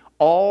Hinduism,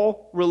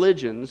 all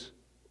religions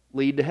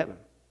lead to heaven.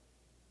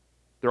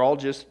 They're all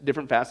just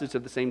different facets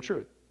of the same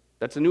truth.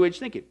 That's the New Age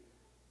thinking.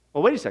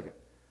 Well, wait a second.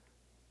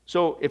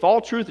 So if all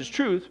truth is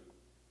truth,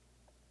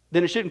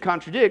 then it shouldn't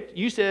contradict.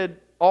 You said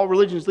all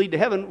religions lead to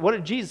heaven. What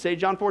did Jesus say,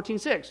 John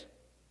 14:6?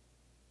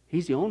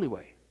 He's the only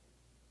way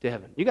to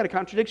heaven. You got a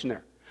contradiction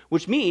there,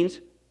 which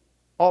means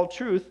all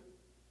truth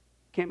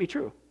can't be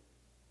true.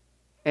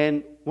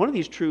 And one of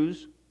these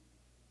truths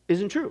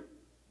isn't true.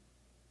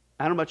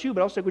 I don't know about you,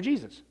 but I'll stick with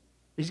Jesus.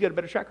 He's got a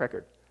better track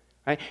record.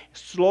 Right?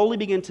 Slowly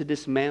begin to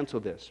dismantle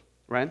this,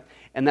 right?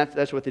 And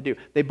that's what they do.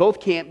 They both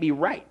can't be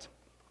right.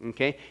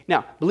 Okay?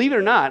 Now, believe it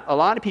or not, a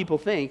lot of people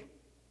think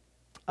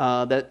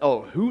that,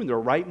 who in their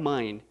right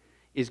mind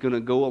is going to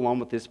go along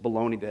with this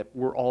baloney that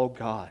we're all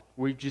God.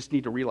 We just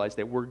need to realize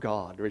that we're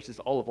God, or it's just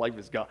all of life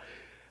is God.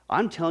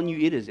 I'm telling you,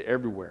 it is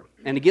everywhere.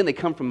 And again, they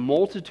come from a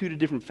multitude of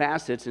different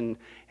facets. And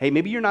hey,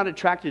 maybe you're not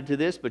attracted to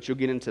this, but you'll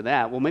get into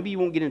that. Well, maybe you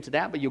won't get into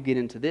that, but you'll get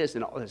into this.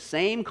 And the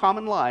same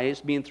common lie is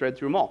being threaded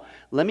through them all.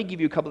 Let me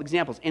give you a couple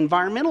examples.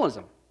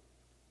 Environmentalism.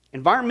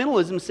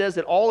 Environmentalism says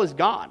that all is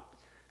God,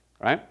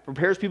 right?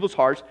 Prepares people's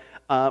hearts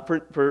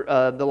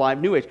for the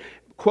live New Age.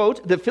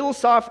 Quote, the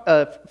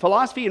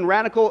philosophy of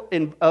radical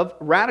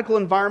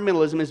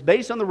environmentalism is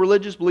based on the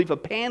religious belief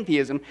of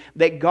pantheism,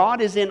 that God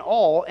is in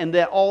all and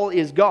that all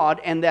is God,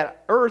 and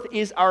that earth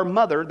is our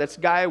mother. That's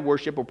Gaia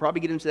worship. We'll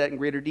probably get into that in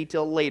greater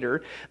detail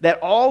later. That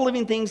all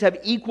living things have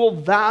equal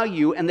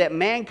value and that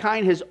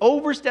mankind has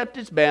overstepped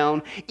its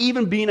bound,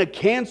 even being a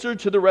cancer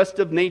to the rest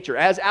of nature.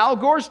 As Al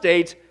Gore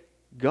states,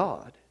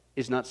 God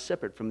is not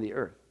separate from the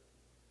earth.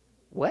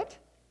 What?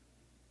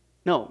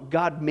 No,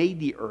 God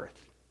made the earth.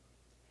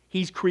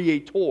 He's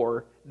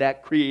creator,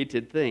 that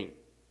created thing.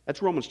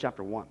 That's Romans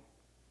chapter 1.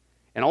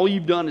 And all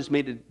you've done is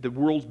made the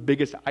world's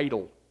biggest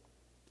idol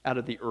out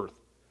of the earth.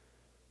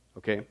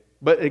 Okay?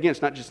 But again,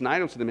 it's not just an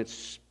idol to them,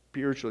 it's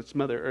spiritual, it's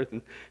Mother Earth.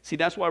 And see,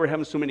 that's why we're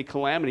having so many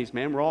calamities,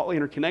 man. We're all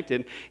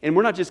interconnected. And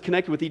we're not just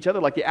connected with each other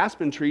like the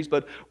aspen trees,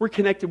 but we're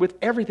connected with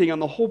everything on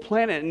the whole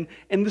planet.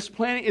 And this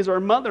planet is our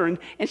mother, and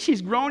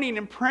she's groaning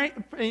in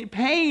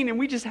pain, and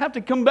we just have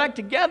to come back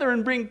together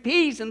and bring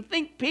peace and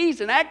think peace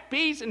and act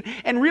peace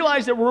and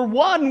realize that we're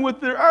one with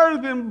the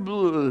earth and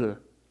blah.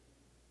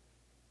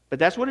 But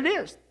that's what it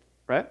is,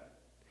 right?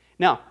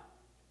 Now,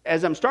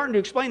 as I'm starting to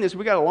explain this,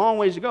 we got a long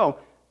ways to go.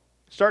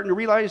 Starting to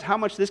realize how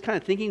much this kind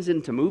of thinking is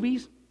into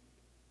movies,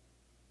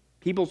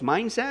 people's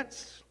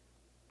mindsets.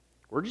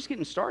 We're just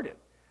getting started.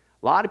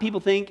 A lot of people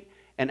think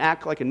and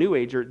act like a New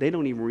Ager. They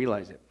don't even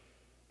realize it.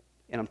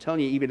 And I'm telling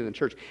you, even in the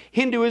church.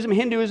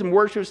 Hinduism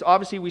worships,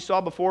 obviously we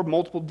saw before,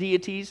 multiple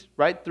deities,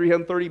 right?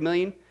 330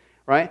 million,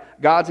 right?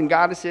 Gods and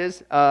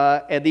goddesses.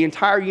 And the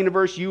entire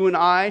universe, you and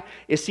I,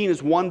 is seen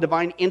as one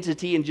divine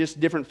entity in just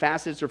different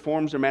facets or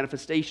forms or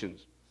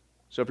manifestations.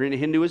 So if you're into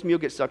Hinduism, you'll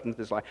get sucked into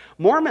this lie.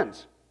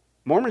 Mormons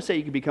say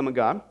you can become a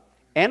god.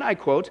 And I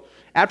quote,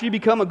 after you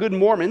become a good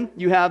Mormon,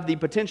 you have the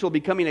potential of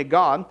becoming a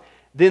god.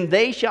 Then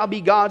they shall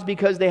be gods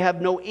because they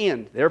have no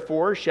end.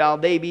 Therefore shall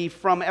they be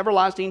from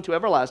everlasting to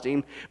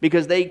everlasting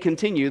because they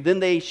continue. Then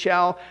they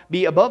shall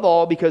be above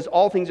all because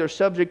all things are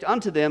subject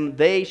unto them.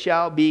 They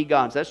shall be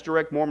gods. That's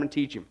direct Mormon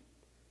teaching.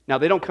 Now,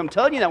 they don't come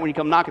telling you that when you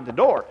come knock at the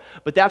door.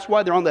 But that's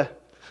why they're on the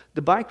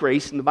bike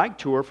race and the bike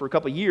tour for a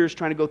couple of years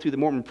trying to go through the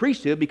Mormon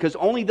priesthood, because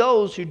only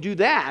those who do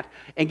that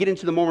and get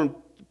into the Mormon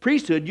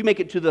priesthood, you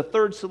make it to the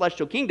third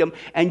celestial kingdom,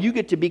 and you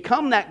get to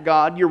become that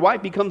god. Your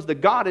wife becomes the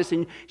goddess,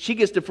 and she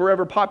gets to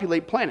forever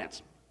populate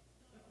planets.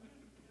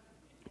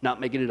 Not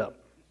making it up.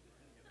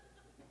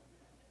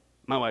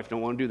 My wife don't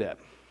want to do that.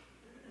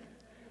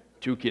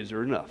 2 kids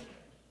are enough.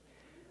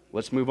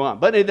 Let's move on.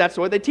 But that's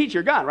what they teach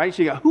your God, right?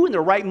 So you go, who in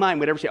their right mind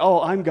would ever say, oh,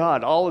 I'm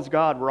God, all is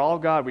God, we're all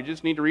God, we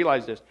just need to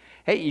realize this.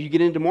 Hey, you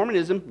get into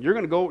Mormonism,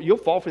 you'll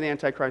fall for the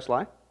Antichrist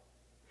lie.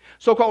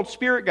 So-called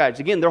spirit guides.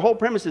 Again, their whole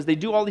premise is they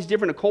do all these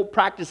different occult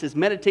practices,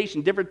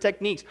 meditation, different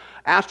techniques,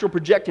 astral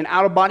projecting,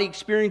 out-of-body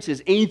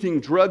experiences,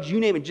 anything, drugs, you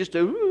name it, just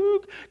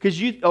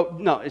because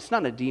no, it's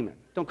not a demon.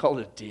 Don't call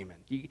it a demon.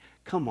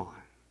 Come on.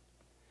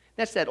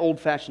 That's that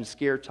old-fashioned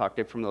scare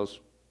tactic from those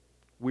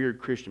weird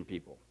Christian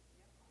people.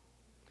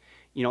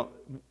 You know,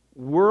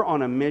 we're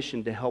on a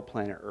mission to help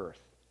planet Earth.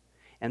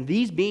 And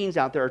these beings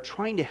out there are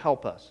trying to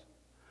help us.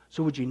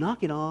 So would you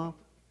knock it off?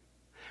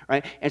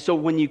 Right? And so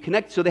when you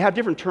connect, so they have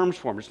different terms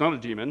for them. It's not a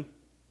demon.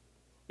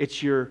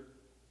 It's your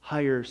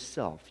higher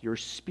self, your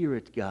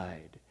spirit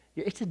guide.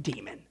 It's a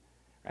demon.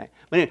 Right?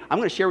 But anyway, I'm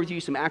going to share with you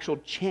some actual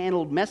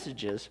channeled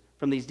messages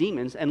from these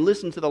demons and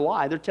listen to the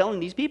lie they're telling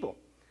these people.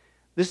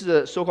 This is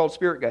a so-called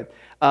spirit guide.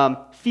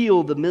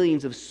 Feel the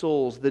millions of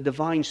souls, the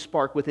divine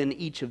spark within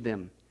each of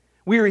them.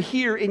 We are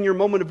here in your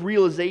moment of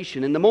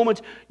realization, in the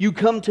moment you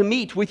come to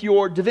meet with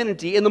your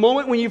divinity, in the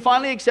moment when you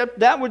finally accept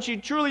that which you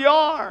truly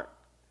are.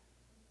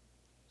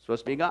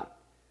 Supposed to be God.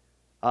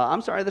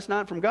 I'm sorry, that's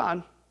not from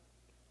God.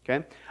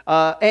 Okay?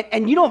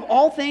 And you know, of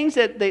all things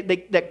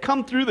that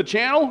come through the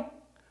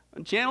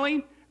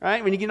channeling,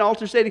 right? When you get an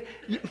altar setting,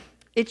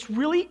 it's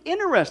really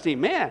interesting,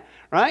 man.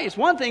 Right? It's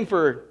one thing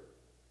for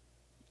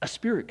a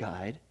spirit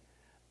guide,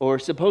 or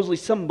supposedly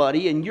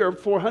somebody in Europe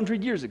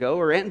 400 years ago,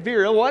 or Aunt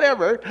Vera,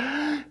 whatever.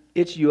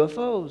 It's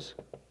UFOs.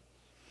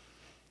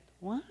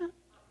 What?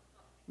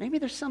 Maybe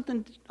there's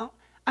something.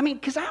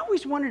 Because I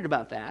always wondered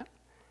about that.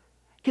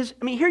 Because,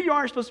 here you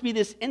are supposed to be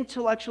this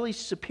intellectually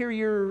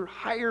superior,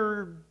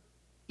 higher,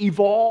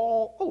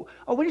 evolve.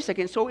 Oh, wait a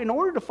second. So in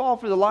order to fall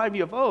for the lie of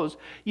UFOs,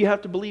 you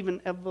have to believe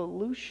in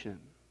evolution.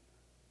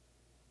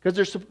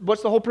 Because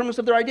what's the whole premise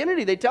of their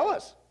identity? They tell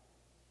us.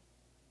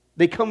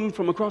 They come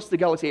from across the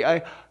galaxy,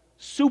 a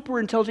super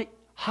intelligent,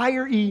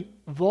 higher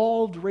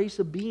evolved race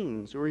of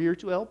beings who are here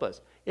to help us.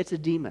 It's a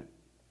demon.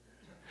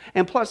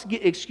 And plus,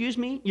 excuse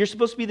me, you're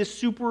supposed to be this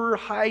super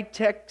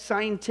high-tech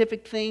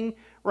scientific thing,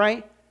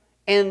 right?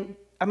 And,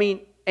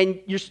 and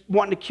you're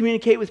wanting to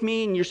communicate with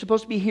me, and you're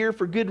supposed to be here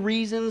for good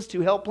reasons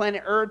to help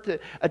planet Earth to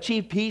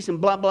achieve peace and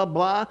blah, blah,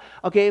 blah.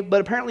 Okay, but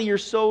apparently you're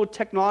so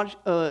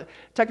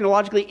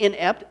technologically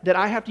inept that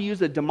I have to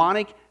use a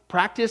demonic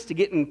practice to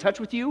get in touch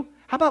with you.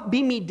 How about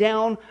beam me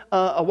down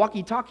a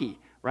walkie-talkie,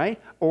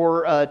 right?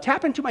 Or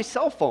tap into my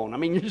cell phone. I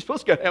mean, you're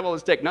supposed to have all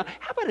this technology.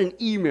 How about an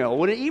email?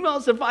 Would an email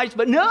suffice?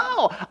 But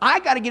no, I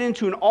got to get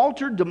into an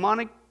altered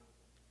demonic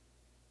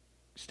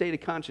state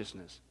of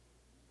consciousness.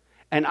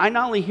 And I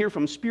not only hear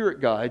from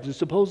spirit guides, and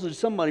supposedly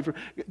somebody from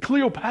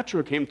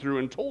Cleopatra came through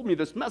and told me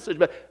this message,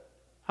 but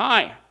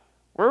hi,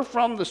 we're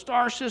from the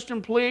star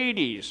system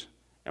Pleiades,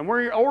 and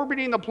we're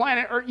orbiting the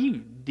planet Earth.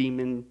 You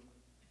demon.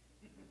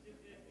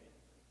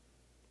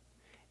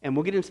 And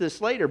we'll get into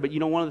this later, but you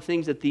know one of the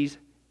things that these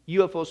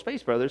UFO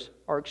space brothers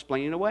are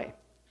explaining away: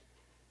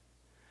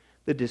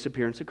 the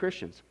disappearance of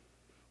Christians,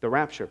 the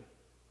rapture.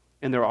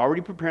 And they're already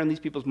preparing these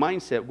people's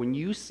mindset when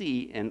you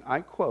see, and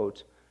I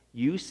quote,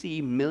 you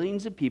see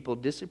millions of people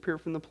disappear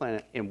from the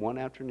planet in one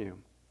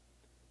afternoon.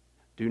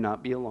 Do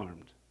not be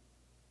alarmed.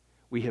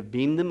 We have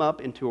beamed them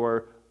up into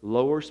our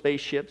lower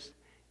spaceships.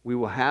 We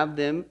will have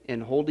them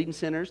in holding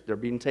centers. They're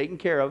being taken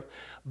care of.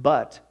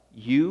 But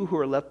you who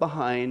are left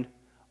behind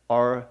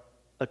are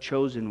a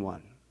chosen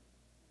one.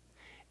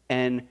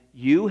 And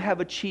you have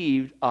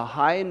achieved a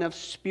high enough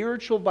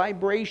spiritual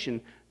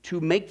vibration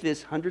to make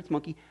this hundredth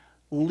monkey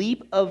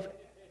leap of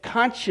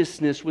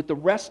consciousness with the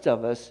rest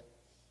of us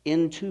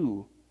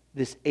into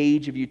this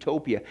age of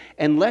utopia.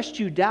 And lest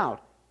you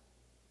doubt,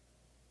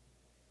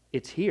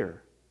 it's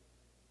here.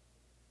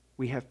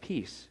 We have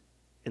peace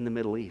in the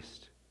Middle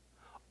East.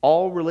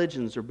 All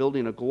religions are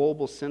building a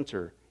global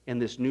center in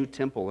this new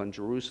temple in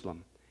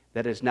Jerusalem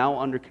that is now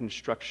under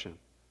construction.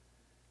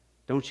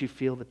 Don't you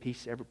feel the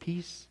peace ever?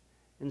 Peace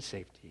and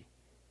safety.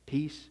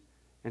 Peace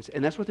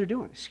and that's what they're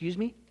doing. Excuse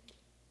me?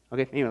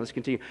 Okay, anyway, let's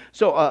continue.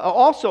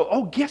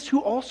 So guess who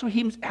also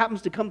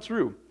happens to come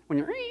through when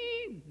you're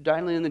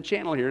dialing in the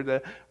channel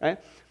here, right?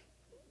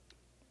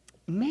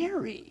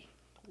 Mary.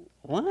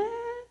 What?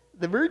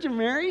 The Virgin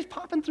Mary's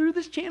popping through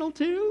this channel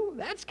too?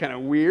 That's kind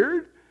of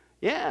weird.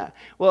 Yeah.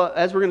 Well,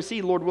 as we're going to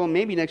see, Lord willing,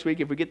 maybe next week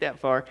if we get that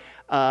far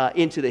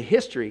into the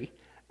history,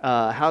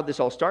 how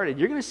this all started,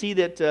 you're going to see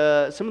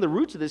that some of the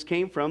roots of this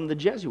came from the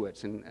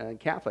Jesuits and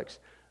Catholics,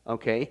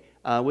 okay,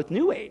 with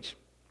New Age,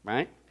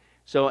 right?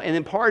 So, and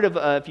then part of,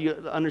 if you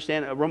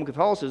understand Roman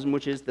Catholicism,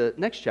 which is the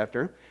next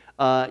chapter,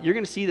 you're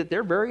going to see that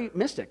they're very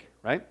mystic,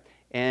 right?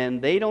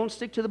 And they don't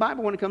stick to the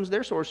Bible when it comes to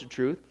their source of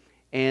truth.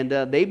 And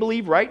they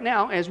believe right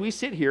now, as we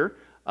sit here,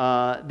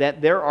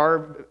 that there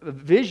are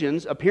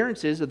visions,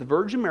 appearances of the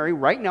Virgin Mary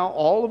right now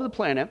all over the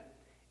planet.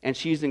 And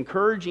she's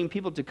encouraging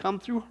people to come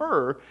through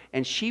her,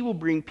 and she will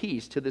bring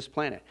peace to this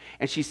planet.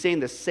 And she's saying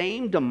the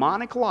same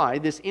demonic lie,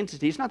 this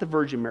entity, it's not the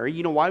Virgin Mary.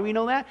 You know why we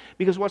know that?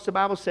 Because what's the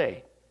Bible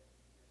say?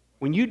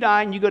 When you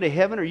die and you go to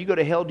heaven or you go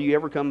to hell, do you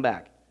ever come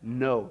back?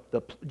 No.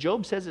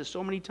 Job says it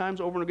so many times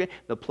over and again.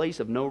 The place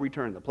of no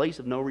return, the place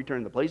of no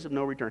return, the place of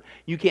no return.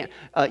 You can't.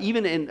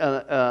 Even in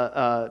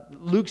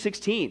Luke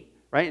 16,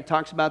 right? It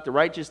talks about the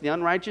righteous and the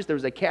unrighteous.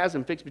 There's a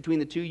chasm fixed between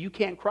the two. You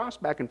can't cross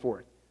back and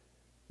forth.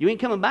 You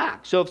ain't coming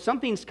back. So if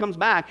something comes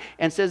back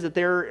and says that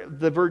they're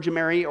the Virgin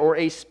Mary or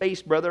a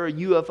space brother, a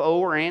UFO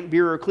or Aunt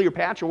Vera or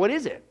Cleopatra, what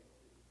is it?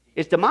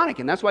 It's demonic.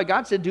 And that's why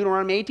God said,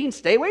 Deuteronomy 18,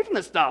 stay away from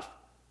this stuff.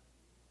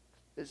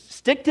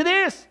 Stick to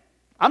this.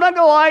 I'm not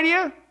going to lie to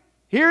you.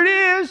 Here it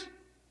is.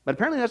 But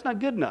apparently that's not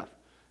good enough,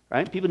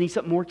 right? People need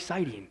something more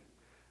exciting,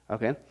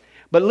 okay?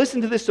 But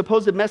listen to this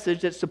supposed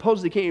message that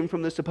supposedly came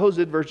from the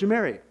supposed Virgin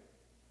Mary.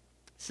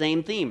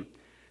 Same theme.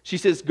 She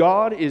says,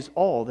 God is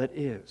all that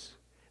is.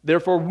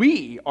 Therefore,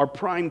 we are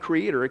prime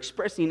creator,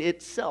 expressing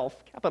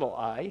itself, capital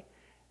I,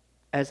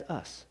 as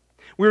us.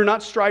 We are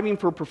not striving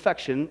for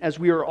perfection as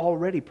we are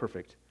already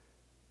perfect.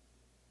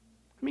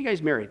 How many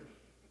guys married?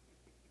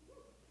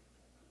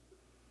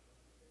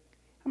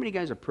 How many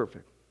guys are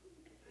perfect?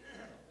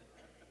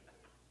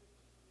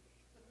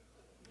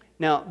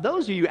 Now,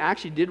 those of you who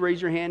actually did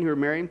raise your hand who are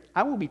married,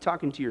 I will be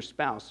talking to your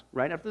spouse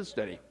right after the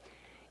study,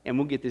 and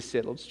we'll get this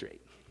settled straight.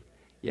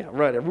 Yeah,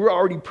 right. We're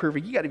already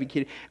perfect. You got to be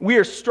kidding.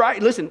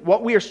 Listen,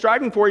 what we are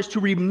striving for is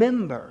to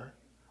remember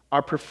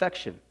our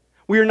perfection.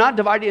 We are not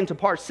divided into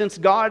parts. Since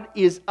God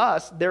is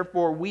us,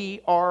 therefore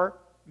we are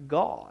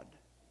God.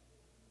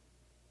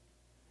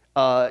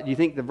 Do you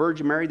think the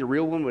Virgin Mary, the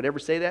real one, would ever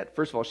say that?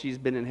 First of all, she's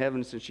been in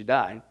heaven since she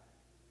died.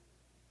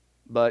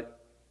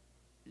 But,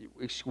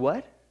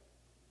 what?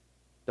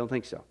 Don't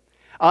think so.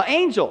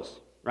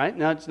 Angels, right?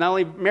 Now, it's not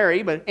only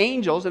Mary, but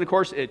angels, and of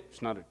course,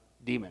 it's not a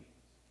demon.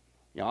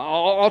 You know,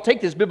 I'll take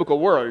this biblical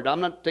word.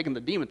 I'm not taking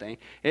the demon thing.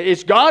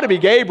 It's got to be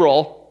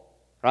Gabriel,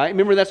 right?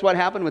 Remember that's what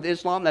happened with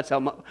Islam? That's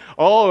how,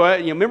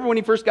 remember when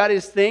he first got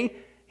his thing?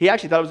 He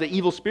actually thought it was an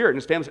evil spirit, and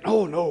his family said,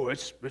 oh, no,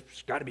 it's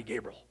got to be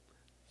Gabriel.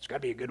 It's got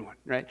to be a good one,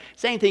 right?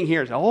 Same thing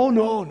here. Oh,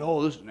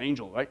 no, this is an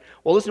angel, right?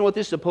 Well, listen to what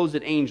this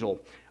supposed angel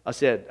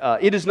said.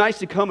 It is nice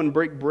to come and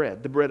break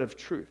bread, the bread of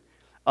truth.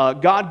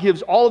 God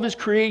gives all of his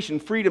creation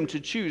freedom to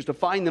choose, to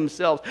find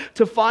themselves,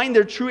 to find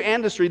their true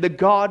ancestry, the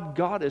God,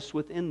 goddess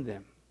within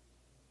them.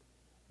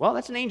 Well,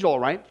 that's an angel, all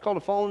right? It's called a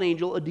fallen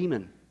angel, a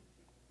demon.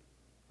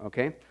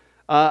 Okay?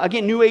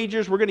 Again, New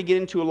Agers, we're going to get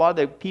into a lot of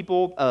the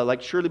people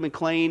like Shirley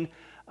MacLaine,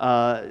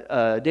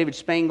 David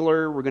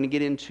Spangler. We're going to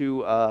get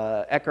into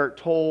Eckhart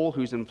Tolle,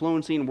 who's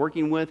influencing and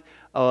working with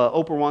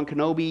Oprah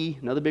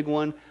Kenobi, another big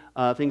one,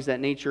 things of that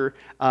nature.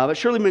 But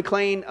Shirley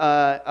MacLaine,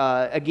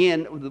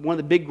 again, one of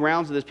the big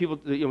grounds of this, people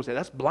say,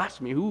 that's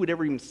blasphemy. Who would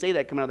ever even say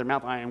that coming out of their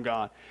mouth? I am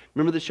God.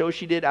 Remember the show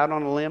she did, Out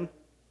on a Limb?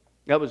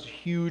 That was a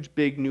huge,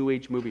 big New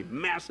Age movie,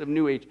 massive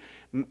New Age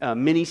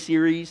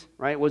mini-series,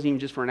 right? It wasn't even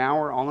just for an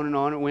hour, on and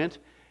on it went.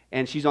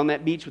 And she's on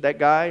that beach with that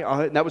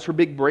guy. That was her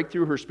big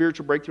breakthrough, her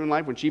spiritual breakthrough in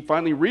life, when she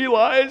finally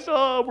realized,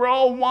 oh, we're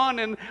all one,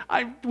 and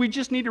we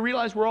just need to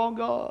realize we're all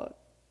God.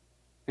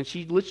 And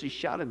she literally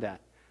shouted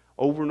that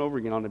over and over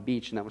again on the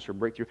beach, and that was her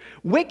breakthrough.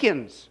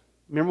 Wiccans.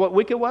 Remember what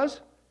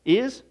Wicca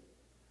is?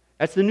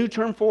 That's the new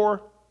term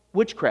for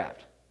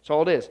witchcraft. That's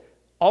all it is.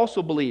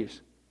 Also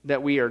believes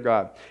that we are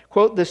God.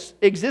 Quote, the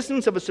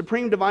existence of a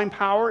supreme divine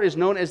power is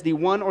known as the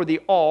one or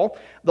the all.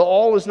 The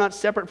all is not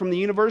separate from the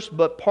universe,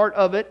 but part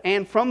of it.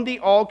 And from the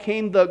all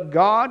came the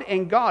God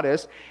and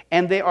Goddess,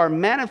 and they are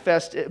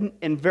manifested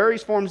in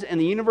various forms in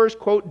the universe.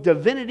 Quote,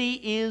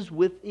 divinity is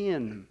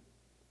within.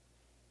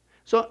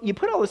 So you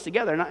put all this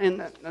together,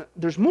 and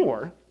there's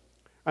more,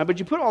 but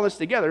you put all this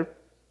together,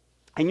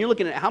 and you're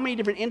looking at how many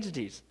different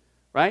entities.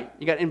 Right?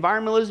 You got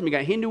environmentalism, you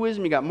got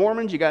Hinduism, you got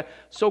Mormons, you got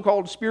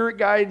so-called spirit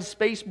guides,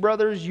 space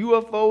brothers,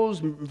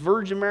 UFOs,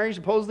 Virgin Mary,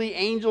 supposedly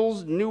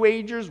angels, New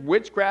Agers,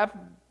 witchcraft.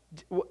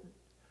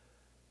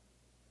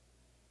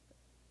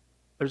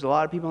 There's a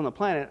lot of people on the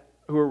planet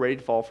who are ready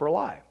to fall for a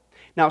lie.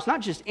 Now, it's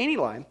not just any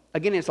lie.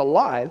 Again, it's a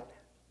lie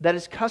that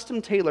is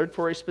custom-tailored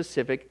for a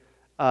specific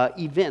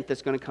event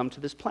that's going to come to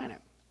this planet.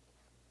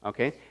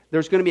 Okay?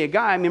 There's going to be a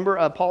guy,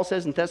 remember Paul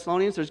says in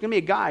Thessalonians, there's going to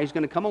be a guy who's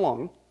going to come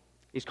along.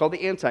 He's called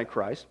the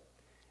Antichrist.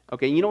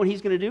 Okay, you know what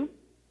he's going to do?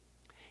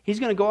 He's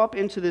going to go up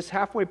into this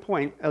halfway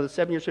point of the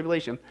 7-year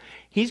tribulation.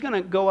 He's going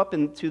to go up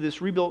into this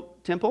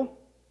rebuilt temple,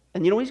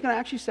 and you know what he's going to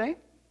actually say?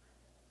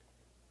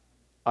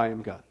 I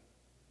am God.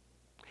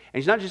 And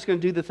he's not just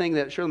going to do the thing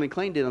that Shirley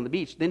MacLaine did on the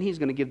beach. Then he's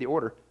going to give the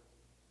order,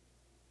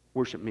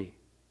 worship me.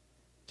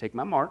 Take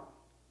my mark,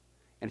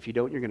 and if you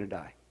don't, you're going to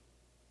die.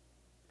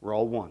 We're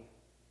all one,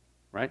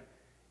 right?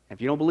 And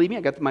if you don't believe me,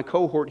 I got my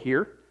cohort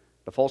here,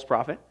 the false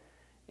prophet.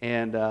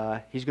 And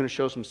he's going to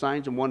show some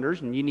signs and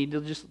wonders, and you need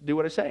to just do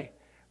what I say,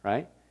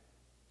 right?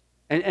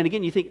 And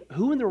again, you think,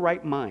 who in their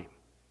right mind?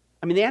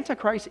 I mean, the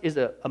Antichrist is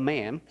a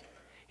man.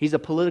 He's a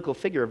political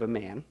figure of a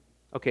man,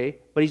 okay?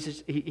 But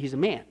he's a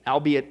man,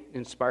 albeit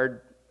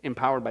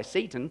empowered by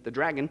Satan, the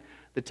dragon,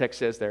 the text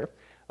says there,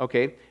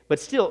 okay?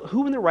 But still,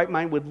 who in their right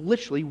mind would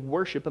literally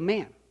worship a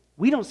man?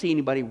 We don't see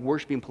anybody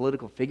worshiping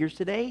political figures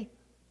today.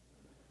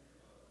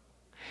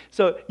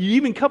 So you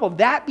even couple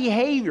that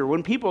behavior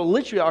when people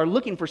literally are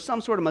looking for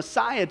some sort of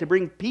Messiah to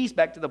bring peace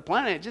back to the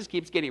planet, it just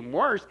keeps getting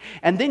worse.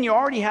 And then you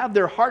already have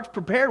their hearts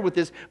prepared with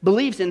this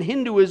beliefs in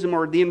Hinduism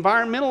or the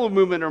environmental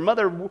movement or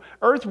Mother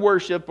Earth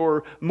worship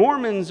or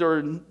Mormons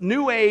or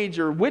New Age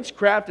or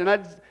witchcraft.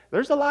 And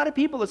there's a lot of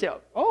people that say,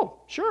 oh,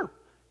 sure,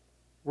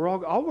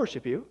 I'll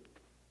worship you.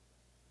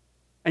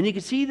 And you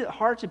can see the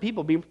hearts of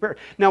people being prepared.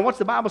 Now, what's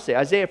the Bible say?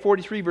 Isaiah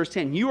 43, verse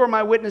 10. You are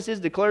my witnesses,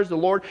 declares the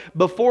Lord.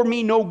 Before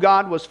me no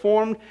God was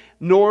formed,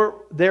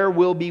 nor there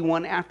will be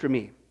one after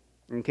me.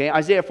 Okay,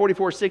 Isaiah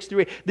 44, 6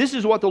 through 8. This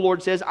is what the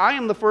Lord says. I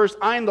am the first,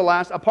 I am the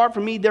last. Apart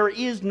from me, there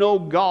is no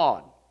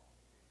God.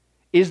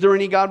 Is there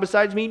any God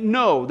besides me?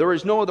 No, there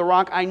is no other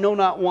rock. I know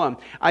not one.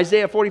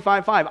 Isaiah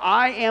 45, 5.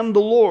 I am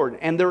the Lord,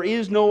 and there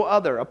is no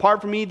other.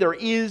 Apart from me, there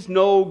is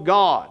no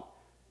God.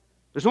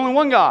 There's only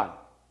one God.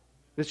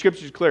 The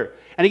scripture is clear.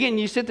 And again,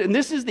 you sit there, and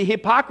this is the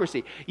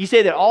hypocrisy. You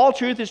say that all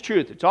truth is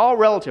truth. It's all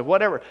relative,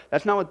 whatever.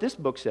 That's not what this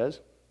book says.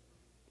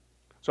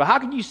 So how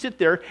can you sit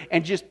there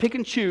and just pick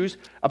and choose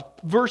a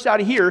verse out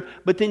of here,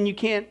 but then you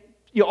can't,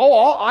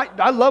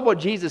 I love what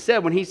Jesus said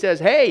when he says,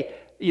 hey,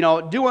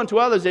 do unto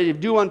others as you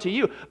do unto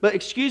you. But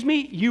excuse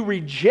me, you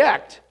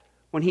reject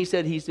when he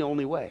said he's the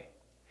only way.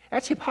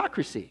 That's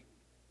hypocrisy.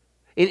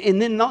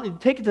 And then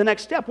take it to the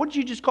next step. What did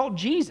you just call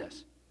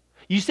Jesus?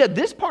 You said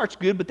this part's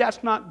good, but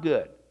that's not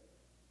good.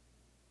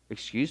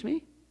 Excuse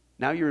me?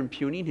 Now you're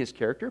impugning his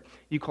character?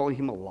 You calling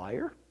him a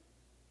liar?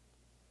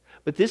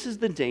 But this is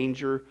the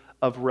danger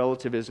of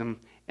relativism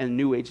and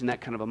New Age and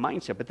that kind of a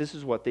mindset. But this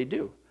is what they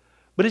do.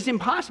 But it's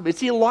impossible.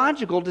 It's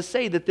illogical to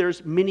say that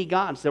there's many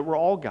gods, that we're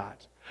all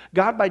gods.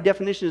 God by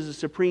definition is a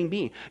supreme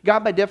being.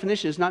 God by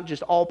definition is not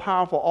just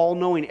all-powerful,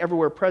 all-knowing,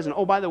 everywhere present.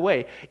 Oh, by the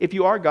way, if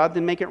you are God,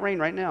 then make it rain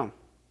right now.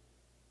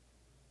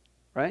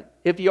 Right?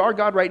 If you are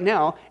God right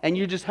now and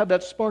you just have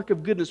that spark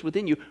of goodness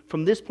within you,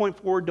 from this point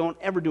forward, don't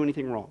ever do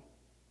anything wrong.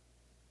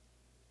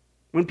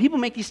 When people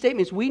make these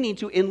statements, we need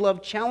to, in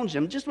love, challenge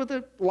them just with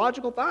a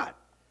logical thought.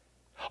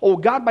 Oh,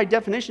 God by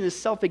definition is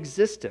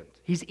self-existent.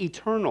 He's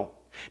eternal.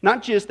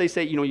 Not just they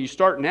say, you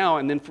start now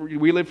and then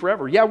we live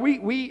forever. Yeah,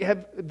 we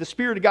have the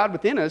Spirit of God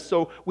within us,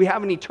 so we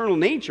have an eternal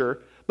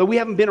nature, but we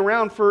haven't been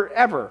around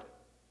forever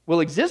will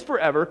exist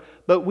forever,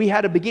 but we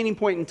had a beginning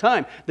point in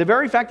time. The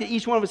very fact that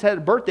each one of us had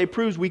a birthday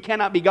proves we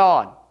cannot be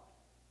God,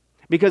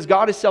 because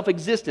God is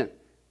self-existent,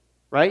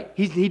 right?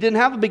 He didn't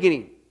have a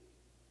beginning,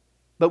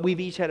 but we've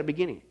each had a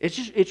beginning.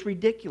 It's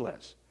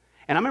ridiculous.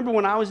 And I remember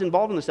when I was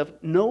involved in this stuff,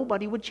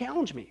 nobody would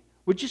challenge me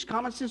with just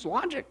common sense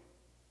logic.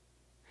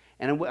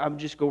 And I would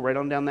just go right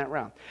on down that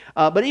route.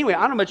 But anyway,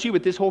 I don't know about you,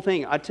 with this whole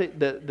thing,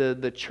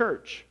 the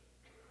church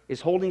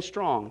is holding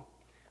strong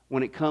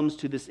when it comes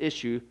to this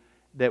issue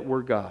that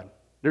we're God.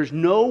 There's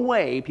no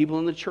way people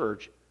in the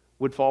church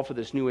would fall for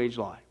this New Age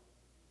lie.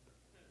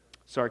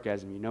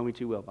 Sarcasm, you know me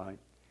too well, Bobby.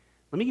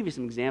 Let me give you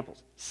some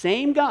examples.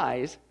 Same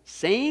guys,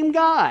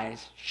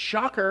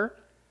 shocker,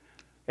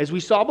 as we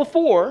saw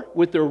before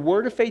with their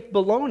word of faith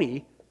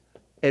baloney,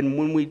 and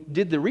when we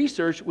did the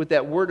research with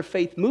that word of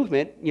faith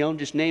movement,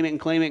 just name it and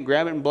claim it,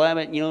 grab it and blab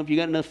it, if you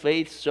got enough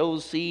faith, sow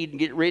seed and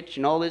get rich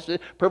and all this,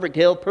 perfect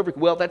health, perfect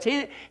wealth, that's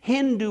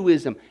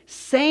Hinduism.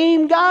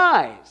 Same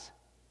guys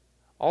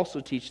also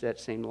teach that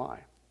same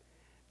lie.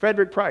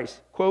 Frederick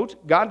Price,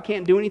 quote, God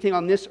can't do anything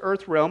on this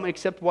earth realm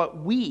except what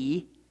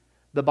we,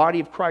 the body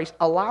of Christ,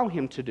 allow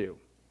him to do.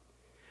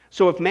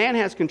 So if man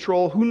has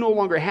control, who no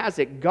longer has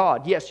it?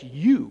 God. Yes,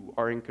 you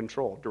are in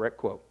control. Direct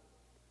quote.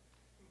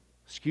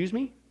 Excuse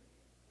me?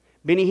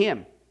 Benny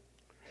Hinn.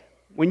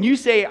 When you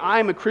say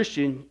I'm a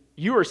Christian,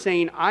 you are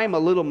saying I'm a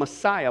little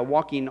Messiah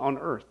walking on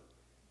earth.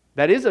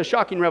 That is a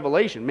shocking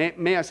revelation.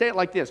 May I say it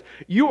like this?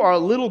 You are a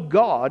little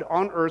God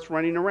on earth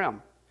running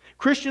around.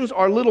 Christians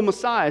are little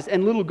messiahs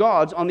and little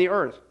gods on the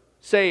earth.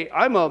 Say,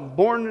 I'm a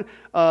born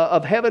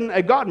of heaven,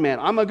 a God-man.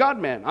 I'm a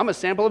God-man. I'm a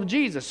sample of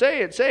Jesus.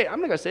 Say it. I'm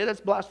not going to say it.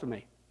 That's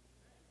blasphemy.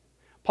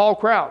 Paul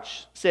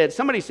Crouch said,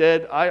 somebody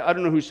said, I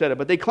don't know who said it,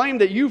 but they claim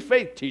that you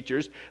faith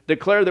teachers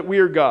declare that we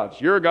are gods.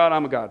 You're a God,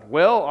 I'm a God.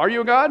 Well, are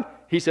you a God?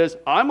 He says,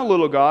 I'm a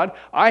little God.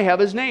 I have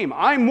his name.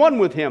 I'm one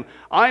with him.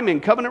 I'm in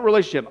covenant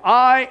relationship.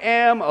 I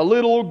am a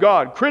little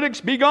God.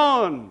 Critics be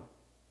gone.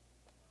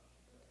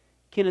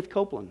 Kenneth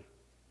Copeland.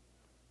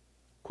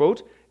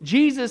 Quote,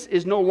 Jesus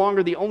is no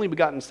longer the only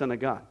begotten Son of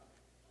God.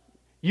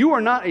 You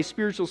are not a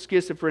spiritual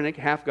schizophrenic,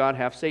 half God,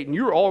 half Satan.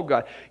 You're all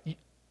God.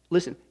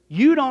 Listen,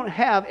 you don't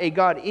have a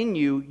God in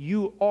you.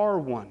 You are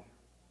one.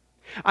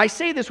 I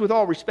say this with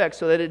all respect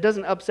so that it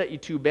doesn't upset you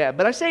too bad,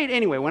 but I say it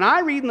anyway. When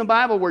I read in the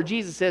Bible where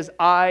Jesus says,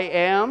 I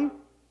am,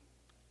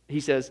 he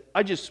says,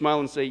 I just smile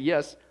and say,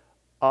 yes,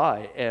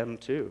 I am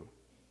too.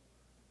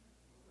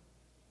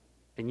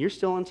 And you're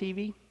still on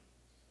TV?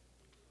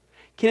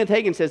 Kenneth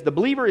Hagin says, the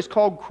believer is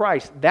called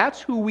Christ.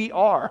 That's who we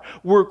are.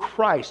 We're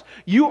Christ.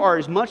 You are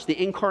as much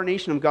the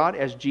incarnation of God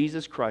as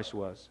Jesus Christ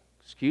was.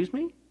 Excuse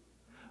me?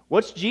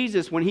 What's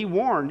Jesus when he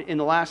warned in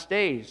the last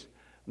days?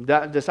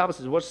 The disciple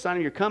says, what's the sign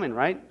of your coming,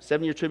 right?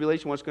 7-year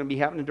tribulation, what's going to be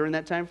happening during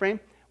that time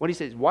frame? What he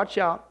says, watch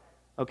out,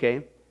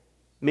 okay?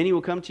 Many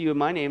will come to you in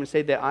my name and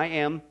say that I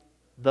am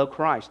the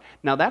Christ.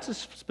 Now that's a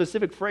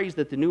specific phrase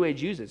that the New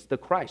Age uses, the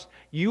Christ.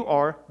 You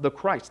are the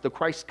Christ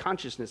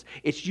consciousness.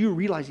 It's you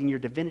realizing your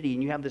divinity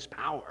and you have this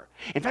power.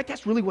 In fact,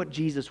 that's really what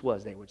Jesus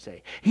was, they would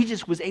say. He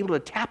just was able to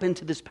tap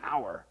into this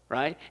power,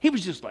 right? He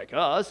was just like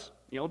us,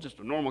 just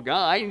a normal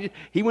guy.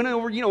 He went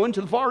over,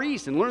 into the Far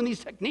East and learned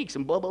these techniques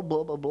and blah, blah,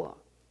 blah, blah, blah.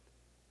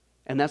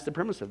 And that's the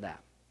premise of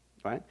that,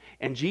 right?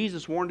 And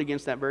Jesus warned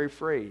against that very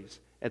phrase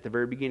at the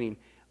very beginning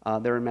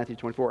there in Matthew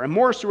 24. And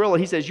Morris Cerullo,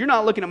 he says, you're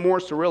not looking at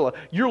Morris Cerullo,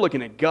 you're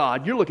looking at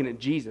God, you're looking at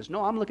Jesus.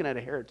 No, I'm looking at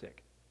a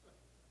heretic.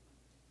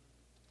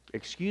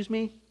 Excuse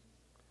me?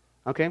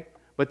 Okay?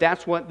 But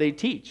that's what they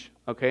teach,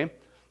 okay?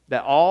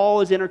 That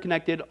all is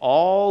interconnected,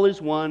 all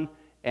is one,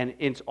 and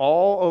it's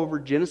all over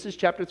Genesis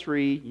chapter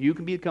 3. You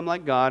can become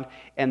like God,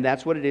 and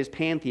that's what it is,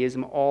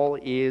 pantheism, all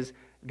is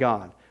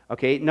God.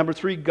 Okay, number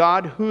 3,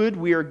 Godhood.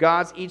 We are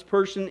gods. Each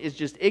person is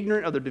just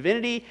ignorant of their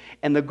divinity,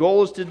 and the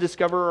goal is to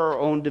discover our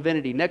own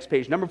divinity. Next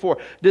page, number 4.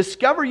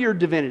 Discover your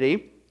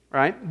divinity,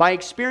 right, by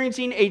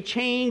experiencing a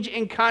change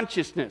in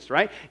consciousness,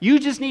 right? You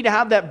just need to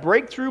have that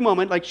breakthrough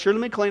moment like Shirley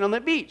MacLaine on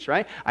that beach,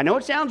 right? I know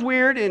it sounds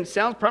weird and it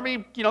sounds probably,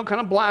 kind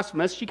of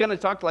blasphemous. She kind of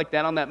talked like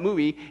that on that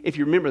movie, if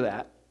you remember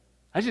that.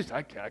 I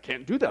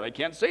can't do that. I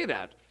can't say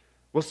that.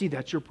 Well, see,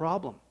 that's your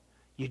problem.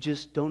 You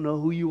just don't know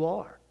who you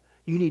are.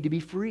 You need to be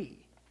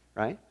free,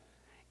 right?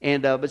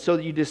 And but so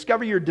you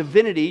discover your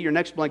divinity, your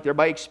next blank there,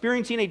 by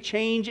experiencing a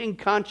change in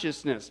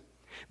consciousness.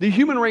 The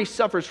human race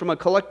suffers from a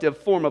collective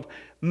form of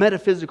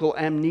metaphysical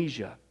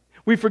amnesia.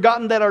 We've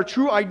forgotten that our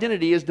true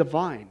identity is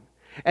divine,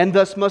 and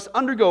thus must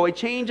undergo a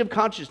change of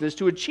consciousness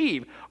to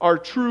achieve our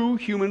true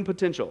human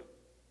potential.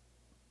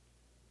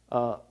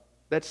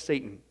 That's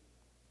Satan,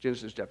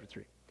 Genesis chapter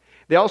 3.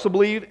 They also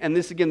believe, and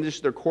this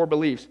is their core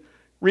beliefs,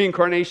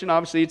 reincarnation.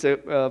 Obviously, it's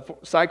a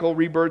cycle,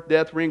 rebirth,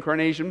 death,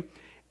 reincarnation.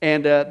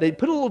 And they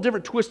put a little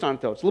different twist on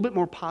it, though. It's a little bit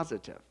more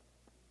positive.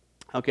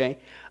 Okay?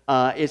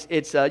 It's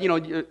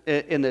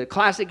in the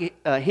classic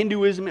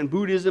Hinduism and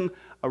Buddhism,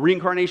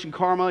 reincarnation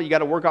karma, you got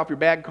to work off your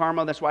bad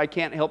karma. That's why I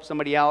can't help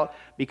somebody out,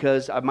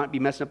 because I might be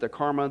messing up their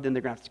karma. Then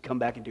they're going to have to come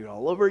back and do it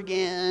all over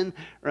again,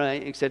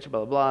 right, etc.,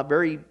 blah, blah, blah.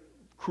 Very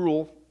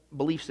cruel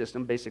belief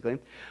system, basically.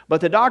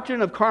 But the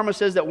doctrine of karma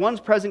says that one's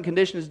present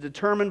condition is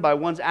determined by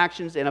one's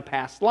actions in a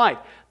past life.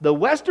 The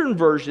Western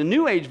version,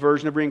 New Age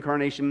version of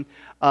reincarnation,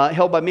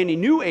 held by many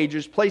New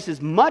Agers,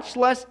 places much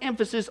less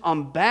emphasis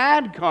on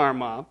bad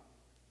karma,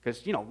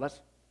 because,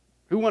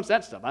 who wants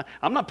that stuff?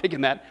 I'm not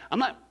picking that.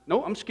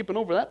 I'm skipping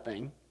over that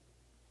thing.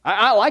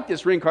 I like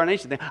this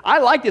reincarnation thing. I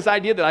like this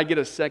idea that I get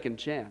a second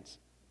chance.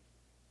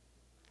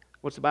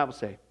 What's the Bible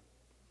say?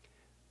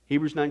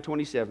 Hebrews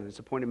 9:27, it's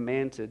appointed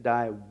man to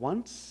die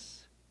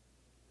once,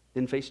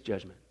 then face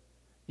judgment.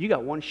 You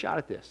got one shot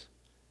at this,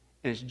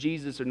 and it's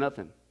Jesus or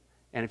nothing.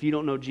 And if you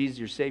don't know Jesus,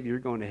 your Savior, you're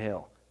going to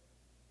hell,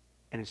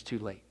 and it's too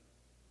late.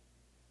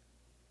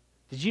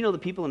 Did you know the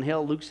people in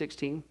hell, Luke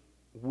 16,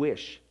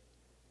 wish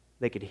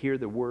they could hear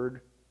the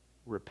word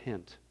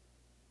repent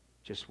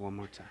just one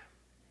more time?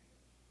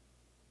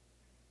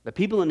 The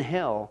people in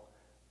hell,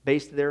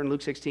 based there in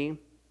Luke 16,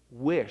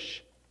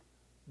 wish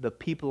the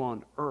people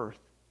on earth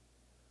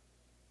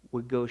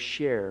would go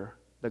share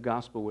the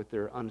gospel with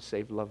their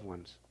unsaved loved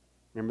ones.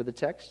 Remember the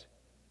text?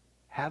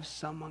 Have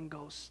someone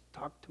go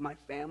talk to my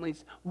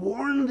families.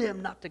 Warn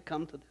them not to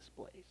come to this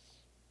place.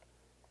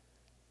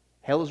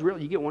 Hell is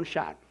real. You get one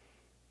shot.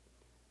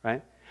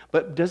 Right?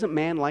 But doesn't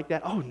man like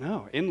that? Oh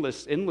no,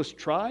 endless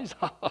tries?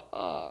 Ha ha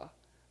ha.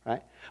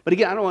 Right? But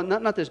again, I don't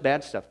want not this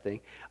bad stuff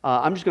thing.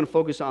 I'm just going to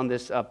focus on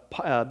this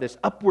this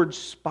upward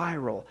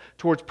spiral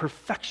towards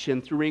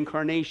perfection through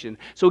reincarnation.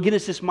 So again,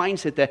 it's this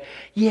mindset that,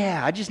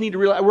 I just need to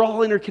realize we're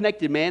all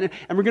interconnected, man,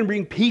 and we're going to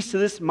bring peace to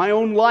this, my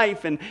own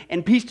life, and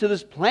peace to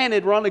this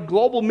planet. We're on a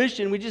global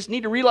mission. We just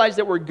need to realize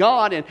that we're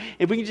God, and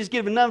if we can just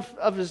get enough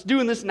of us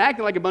doing this and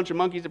acting like a bunch of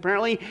monkeys,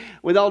 apparently,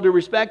 with all due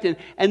respect, and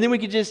then we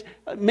could just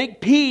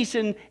make peace,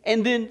 and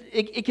then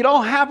it could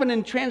all happen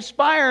and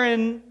transpire,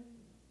 and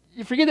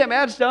you forget that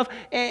bad stuff,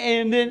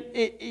 and then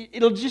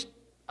it'll just,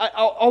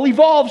 I'll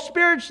evolve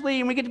spiritually,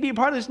 and we get to be a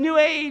part of this new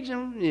age,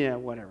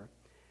 and whatever.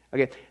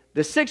 Okay,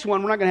 the sixth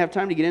one, we're not going to have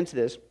time to get into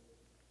this.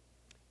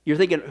 You're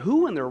thinking,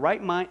 who in their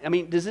right mind? I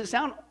mean, does it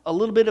sound a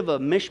little bit of a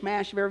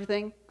mishmash of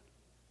everything?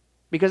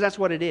 Because that's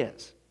what it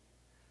is.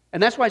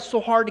 And that's why it's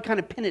so hard to kind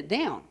of pin it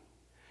down.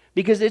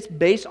 Because it's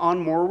based on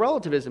moral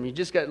relativism. You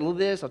just got a little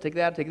this, I'll take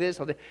that, I'll take this,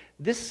 I'll take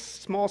this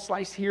small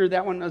slice here,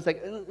 that one. I was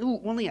like, ooh,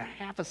 only a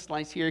half a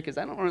slice here because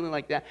I don't really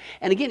like that.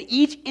 And again,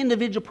 each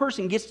individual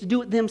person gets to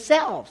do it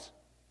themselves.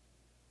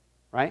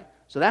 Right?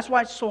 So that's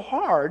why it's so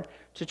hard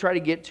to try to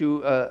get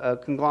to a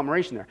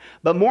conglomeration there.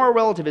 But moral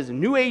relativism.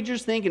 New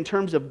Agers think in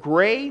terms of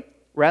gray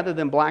rather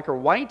than black or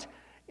white,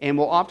 and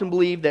will often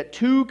believe that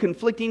two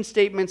conflicting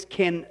statements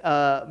can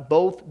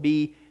both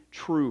be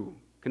true.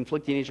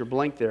 Conflicting is your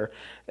blank there.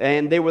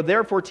 And they will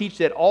therefore teach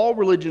that all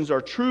religions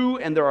are true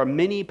and there are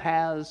many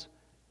paths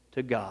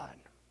to God.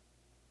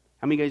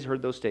 How many of you guys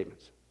heard those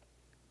statements?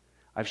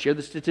 I've shared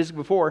the statistic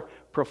before.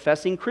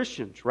 Professing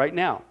Christians right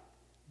now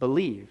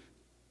believe,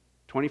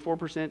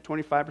 24%,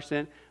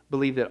 25%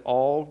 believe that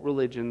all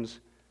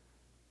religions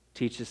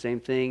teach the same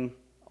thing.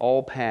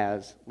 All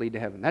paths lead to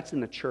heaven. That's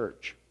in the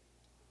church.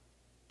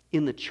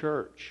 In the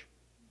church.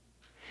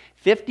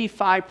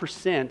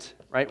 55%,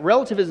 right?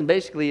 Relativism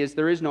basically is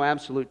there is no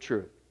absolute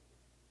truth.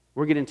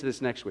 We'll get into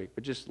this next week,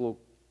 but just a little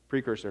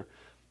precursor.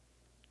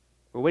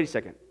 Well, wait a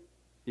second.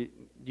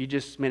 You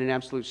just made an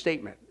absolute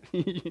statement.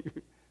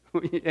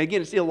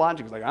 Again, it's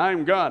illogical. It's like,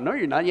 I'm God. No,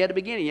 you're not. You had a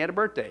beginning. You had a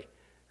birthday,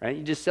 right?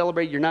 You just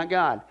celebrate you're not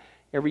God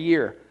every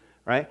year,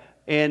 right?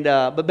 And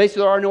but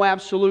basically there are no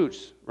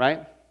absolutes,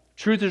 right?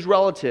 Truth is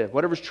relative.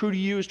 Whatever's true to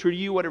you is true to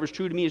you. Whatever's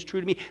true to me is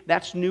true to me.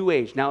 That's New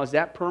Age. Now, is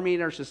that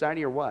permeating our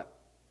society or what?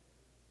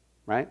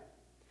 Right?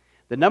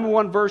 The number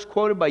one verse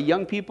quoted by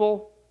young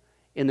people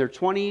in their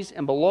 20s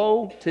and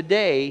below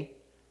today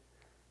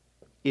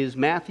is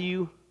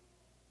Matthew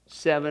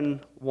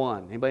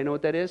 7:1. Anybody know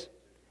what that is?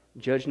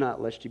 Judge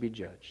not, lest you be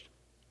judged.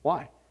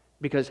 Why?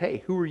 Because,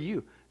 hey, who are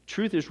you?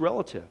 Truth is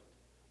relative,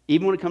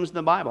 even when it comes to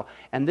the Bible.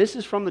 And this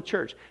is from the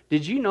church.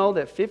 Did you know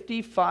that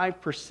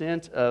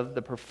 55% of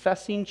the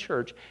professing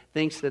church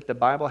thinks that the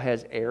Bible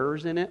has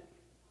errors in it?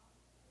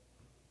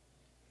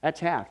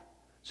 That's half.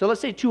 So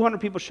let's say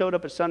 200 people showed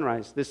up at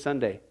sunrise this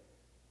Sunday.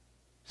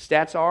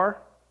 Stats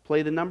are,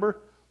 play the number,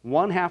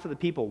 one half of the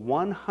people,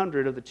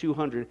 100 of the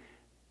 200,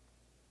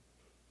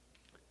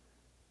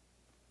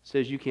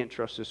 says you can't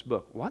trust this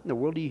book. What in the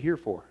world are you here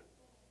for?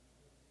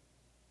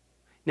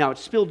 Now,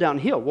 it's spilled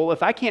downhill. Well,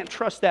 if I can't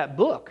trust that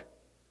book,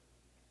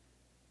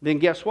 then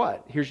guess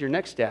what? Here's your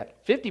next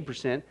stat.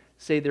 50%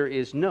 say there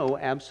is no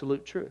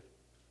absolute truth.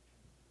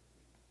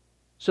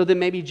 So then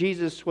maybe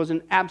Jesus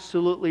wasn't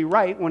absolutely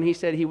right when he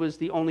said he was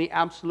the only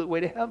absolute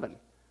way to heaven.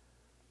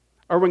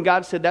 Or when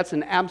God said that's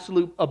an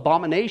absolute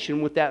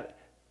abomination with that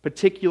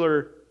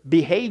particular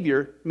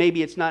behavior,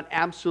 maybe it's not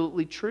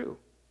absolutely true.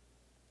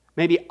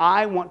 Maybe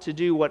I want to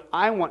do what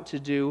I want to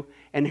do,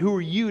 and who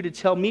are you to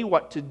tell me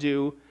what to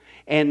do,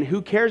 and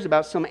who cares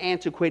about some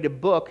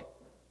antiquated book?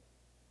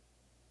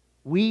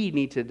 We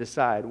need to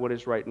decide what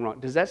is right and wrong.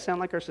 Does that sound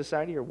like our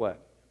society or what?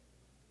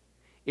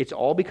 It's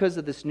all because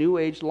of this New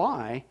Age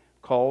lie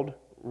called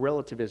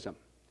relativism.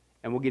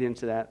 And we'll get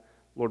into that,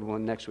 Lord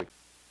willing, next week.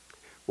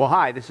 Well,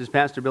 hi, this is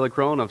Pastor Billy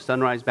Crone of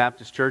Sunrise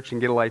Baptist Church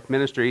and Get a Life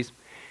Ministries,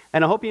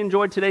 and I hope you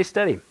enjoyed today's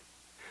study.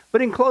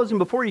 But in closing,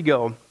 before you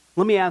go,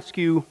 let me ask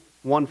you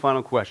one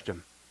final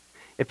question.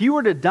 If you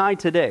were to die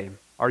today,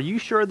 are you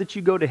sure that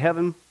you go to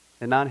heaven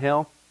and not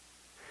hell?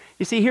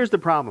 You see, here's the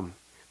problem.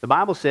 The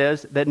Bible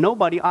says that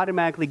nobody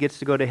automatically gets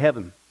to go to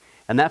heaven,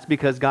 and that's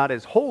because God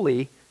is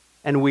holy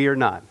and we are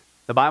not.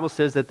 The Bible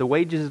says that the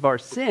wages of our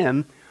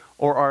sin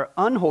or our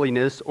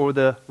unholiness or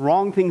the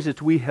wrong things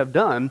that we have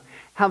done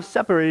have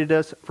separated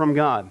us from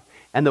God.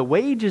 And the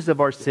wages of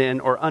our sin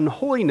or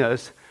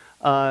unholiness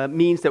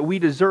means that we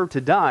deserve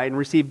to die and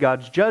receive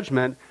God's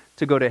judgment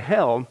to go to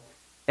hell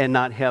and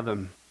not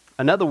heaven.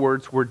 In other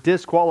words, we're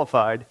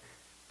disqualified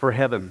for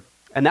heaven.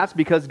 And that's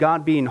because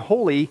God being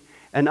holy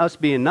and us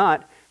being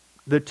not,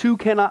 the two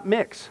cannot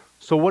mix.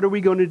 So what are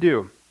we going to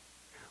do?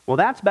 Well,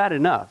 that's bad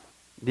enough.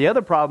 The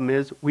other problem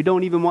is we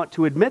don't even want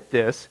to admit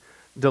this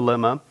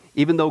dilemma,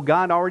 even though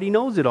God already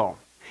knows it all.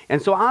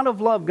 And so out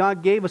of love,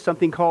 God gave us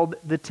something called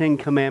the 10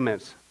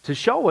 Commandments to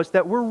show us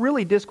that we're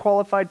really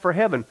disqualified for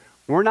heaven.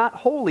 We're not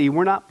holy.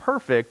 We're not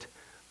perfect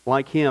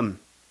like Him.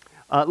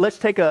 Let's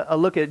take a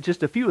look at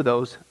just a few of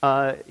those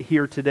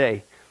here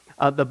today.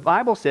 The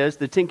Bible says,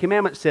 the 10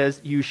 Commandments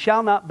says, you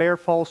shall not bear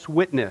false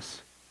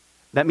witness.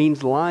 That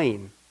means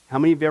lying. How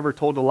many of you ever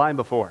told a lie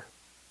before?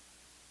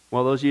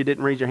 Well, those of you who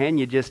didn't raise your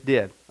hand, you just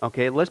did.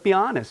 Okay, let's be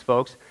honest,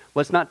 folks.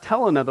 Let's not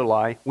tell another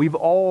lie. We've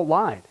all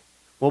lied.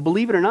 Well,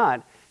 believe it or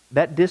not,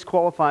 that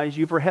disqualifies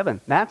you for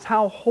heaven. That's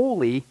how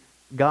holy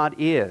God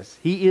is.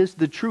 He is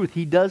the truth.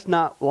 He does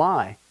not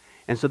lie.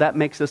 And so that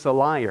makes us a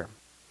liar.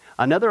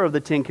 Another of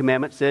the 10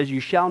 Commandments says, you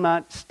shall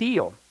not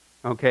steal.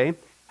 Okay?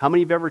 How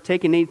many have ever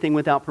taken anything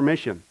without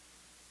permission?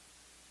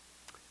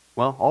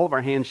 Well, all of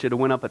our hands should have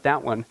went up at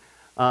that one.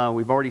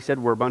 We've already said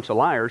we're a bunch of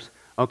liars.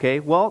 Okay,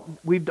 well,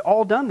 we've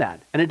all done that.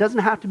 And it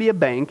doesn't have to be a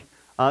bank.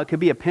 It could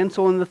be a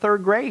pencil in the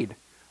 3rd grade.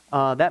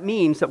 That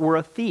means that we're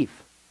a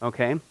thief.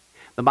 Okay?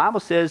 The Bible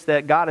says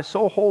that God is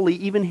so holy,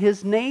 even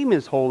His name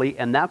is holy,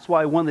 and that's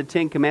why one of the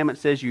 10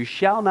 Commandments says, you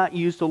shall not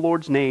use the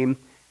Lord's name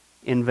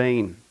in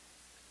vain.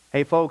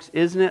 Hey folks,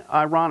 isn't it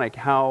ironic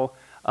how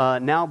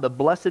now the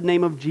blessed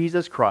name of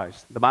Jesus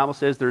Christ, the Bible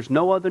says there's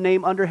no other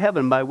name under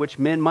heaven by which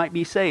men might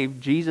be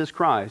saved, Jesus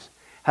Christ,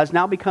 has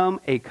now become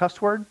a cuss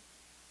word?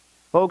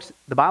 Folks,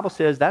 the Bible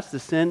says that's the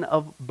sin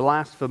of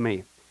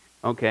blasphemy.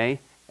 Okay?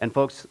 And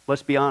folks,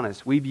 let's be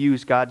honest, we've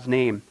used God's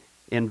name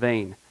in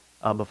vain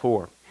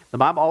before. The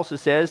Bible also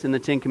says in the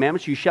 10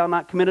 Commandments, you shall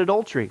not commit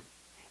adultery.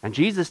 And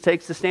Jesus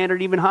takes the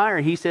standard even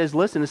higher. He says,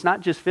 listen, it's not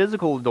just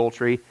physical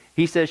adultery.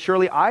 He says,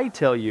 surely I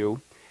tell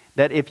you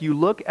that if you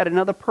look at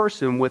another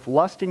person with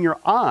lust in your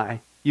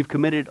eye, you've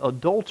committed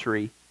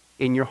adultery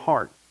in your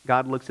heart.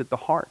 God looks at the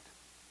heart.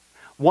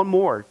 One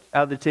more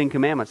out of the 10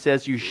 Commandments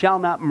says, you shall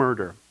not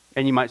murder.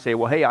 And you might say,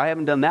 well, hey, I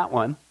haven't done that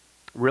one.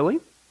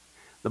 Really?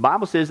 The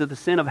Bible says that the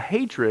sin of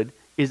hatred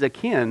is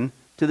akin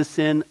to the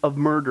sin of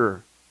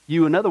murder.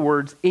 You, in other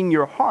words, in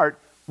your heart,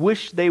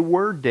 wish they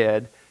were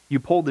dead. You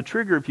pulled the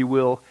trigger, if you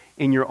will,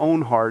 in your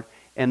own heart.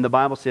 And the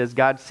Bible says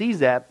God sees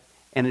that,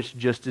 and it's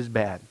just as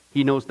bad.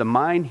 He knows the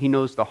mind, He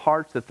knows the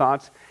hearts, the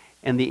thoughts,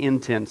 and the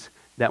intents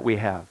that we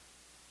have.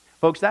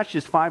 Folks, that's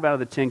just 5 out of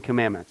the 10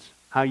 Commandments.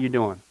 How you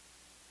doing?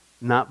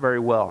 Not very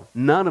well.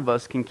 None of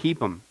us can keep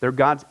them. They're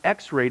God's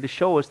x-ray to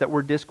show us that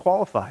we're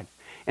disqualified.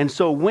 And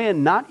so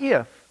when, not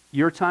if,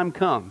 your time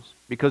comes,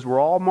 because we're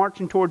all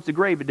marching towards the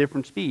grave at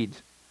different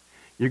speeds,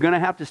 you're going to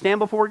have to stand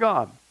before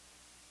God.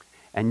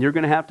 And you're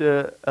going to have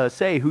to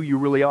say who you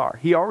really are.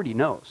 He already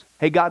knows.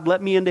 Hey, God,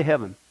 let me into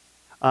heaven.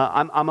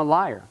 I'm a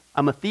liar.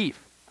 I'm a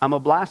thief. I'm a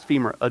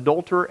blasphemer,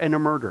 adulterer, and a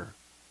murderer.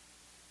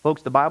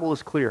 Folks, the Bible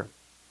is clear.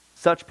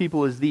 Such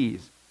people as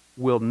these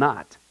will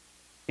not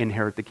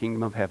inherit the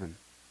kingdom of heaven.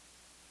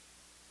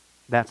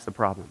 That's the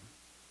problem.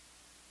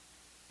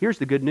 Here's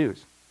the good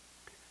news.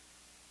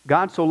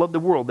 God so loved the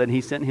world that He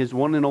sent His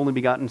one and only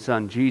begotten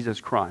Son, Jesus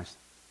Christ,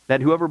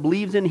 that whoever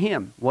believes in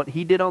Him, what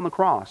He did on the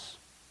cross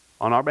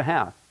on our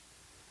behalf,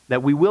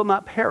 that we will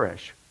not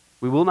perish,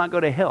 we will not go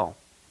to hell,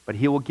 but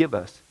He will give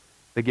us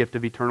the gift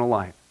of eternal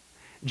life.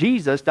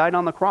 Jesus died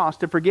on the cross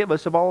to forgive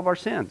us of all of our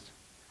sins.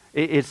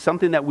 It's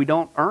something that we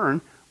don't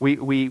earn.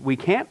 We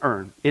can't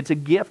earn. It's a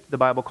gift, the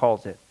Bible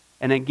calls it,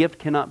 and a gift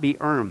cannot be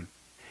earned.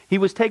 He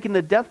was taking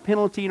the death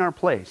penalty in our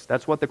place.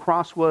 That's what the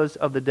cross was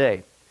of the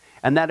day.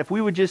 And that if we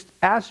would just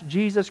ask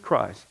Jesus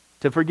Christ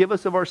to forgive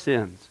us of our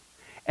sins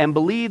and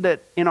believe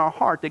that in our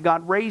heart that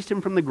God raised Him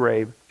from the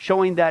grave,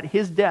 showing that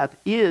His death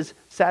is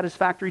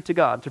satisfactory to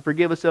God to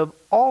forgive us of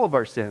all of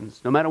our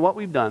sins, no matter what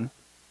we've done,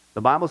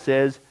 the Bible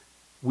says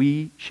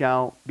we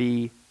shall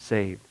be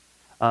saved.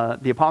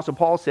 The Apostle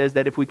Paul says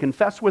that if we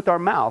confess with our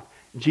mouth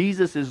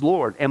Jesus is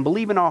Lord and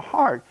believe in our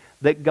heart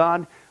that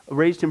God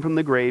raised Him from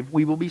the grave,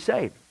 we will be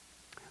saved.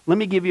 Let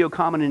me give you a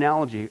common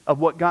analogy of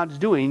what God's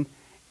doing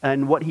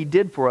and what He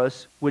did for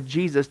us with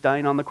Jesus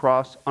dying on the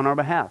cross on our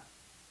behalf.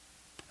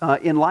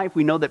 In life,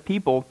 we know that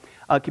people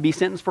can be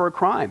sentenced for a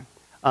crime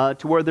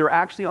to where they're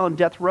actually on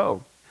death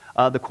row.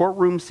 The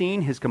courtroom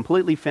scene has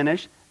completely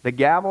finished. The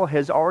gavel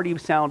has already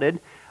sounded.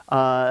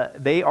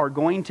 They are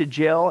going to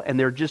jail, and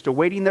they're just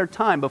awaiting their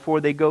time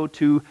before they go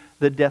to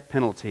the death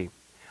penalty.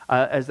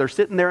 As they're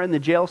sitting there in the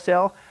jail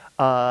cell,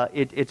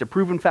 it's a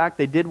proven fact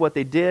they did what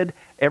they did.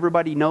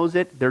 Everybody knows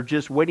it. They're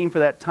just waiting for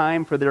that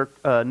time for their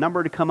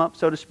number to come up,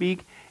 so to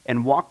speak,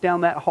 and walk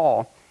down that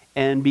hall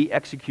and be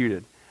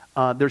executed.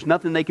 There's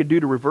nothing they could do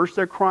to reverse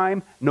their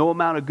crime. No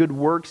amount of good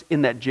works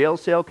in that jail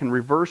cell can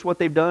reverse what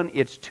they've done.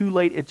 It's too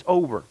late. It's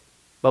over.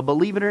 But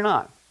believe it or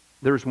not,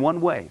 there's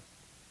one way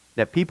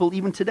that people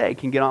even today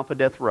can get off a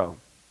death row.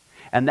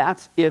 And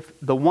that's if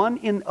the one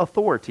in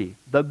authority,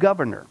 the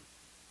governor,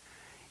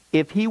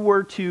 if he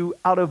were to,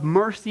 out of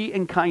mercy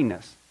and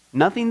kindness,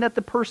 nothing that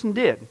the person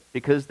did,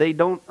 because they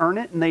don't earn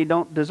it and they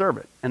don't deserve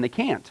it, and they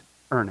can't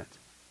earn it.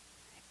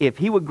 If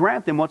he would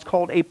grant them what's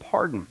called a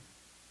pardon,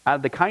 out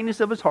of the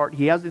kindness of his heart,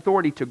 he has the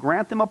authority to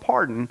grant them a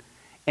pardon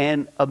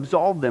and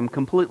absolve them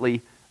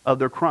completely of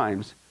their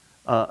crimes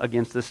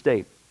against the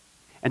state.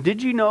 And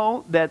did you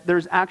know that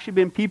there's actually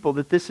been people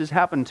that this has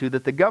happened to,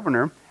 that the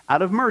governor,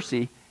 out of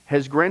mercy,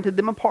 has granted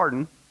them a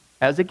pardon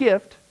as a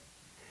gift,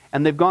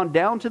 and they've gone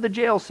down to the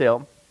jail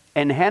cell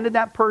and handed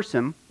that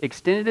person,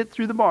 extended it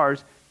through the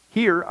bars,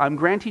 here, I'm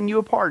granting you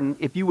a pardon.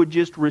 If you would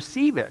just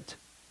receive it,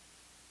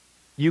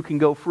 you can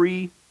go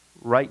free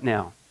right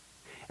now.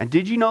 And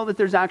did you know that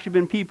there's actually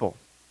been people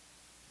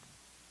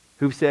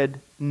who've said,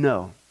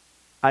 no,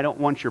 I don't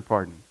want your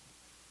pardon.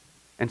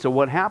 And so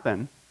what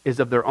happened is,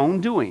 of their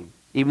own doing,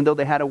 even though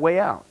they had a way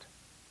out,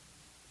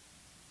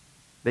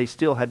 they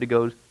still had to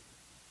go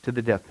to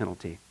the death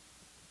penalty.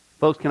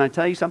 Folks, can I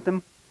tell you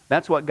something?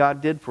 That's what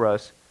God did for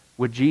us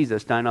with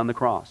Jesus dying on the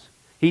cross.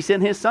 He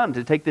sent his son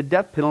to take the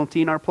death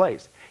penalty in our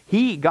place.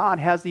 God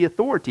has the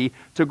authority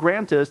to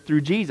grant us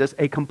through Jesus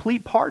a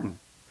complete pardon.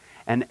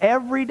 And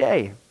every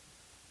day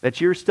that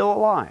you're still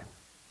alive,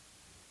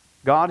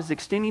 God is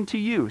extending to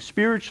you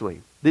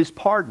spiritually this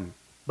pardon.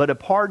 But a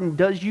pardon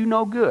does you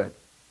no good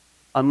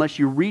unless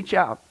you reach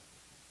out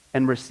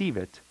and receive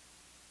it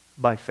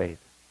by faith.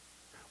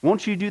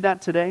 Won't you do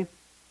that today?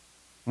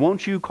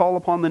 Won't you call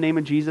upon the name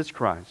of Jesus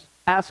Christ?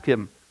 Ask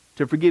him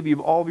to forgive you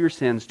of all of your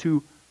sins,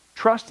 to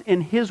trust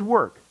in his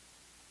work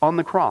on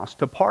the cross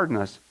to pardon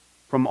us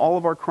from all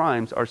of our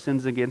crimes, our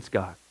sins against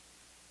God.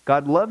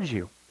 God loves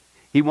you.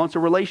 He wants a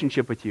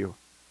relationship with you.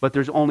 But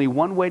there's only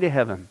one way to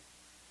heaven.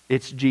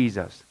 It's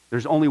Jesus.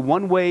 There's only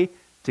one way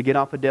to get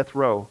off a death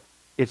row.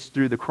 It's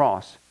through the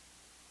cross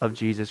of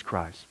Jesus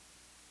Christ.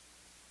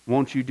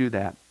 Won't you do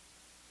that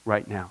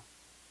right now?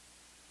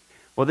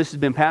 Well, this has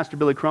been Pastor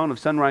Billy Crone of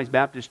Sunrise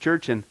Baptist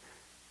Church and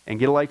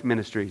Get a Life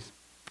Ministries.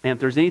 And if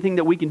there's anything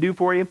that we can do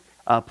for you,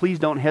 please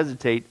don't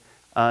hesitate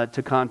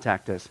to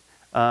contact us.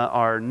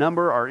 Our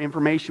number, our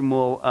information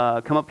will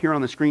come up here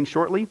on the screen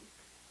shortly.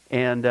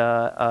 And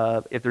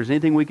if there's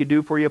anything we could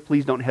do for you,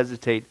 please don't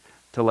hesitate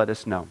to let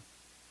us know.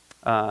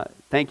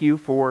 Thank you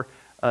for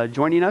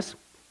joining us.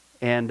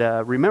 And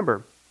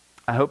remember,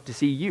 I hope to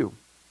see you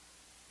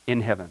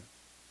in heaven.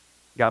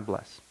 God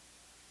bless.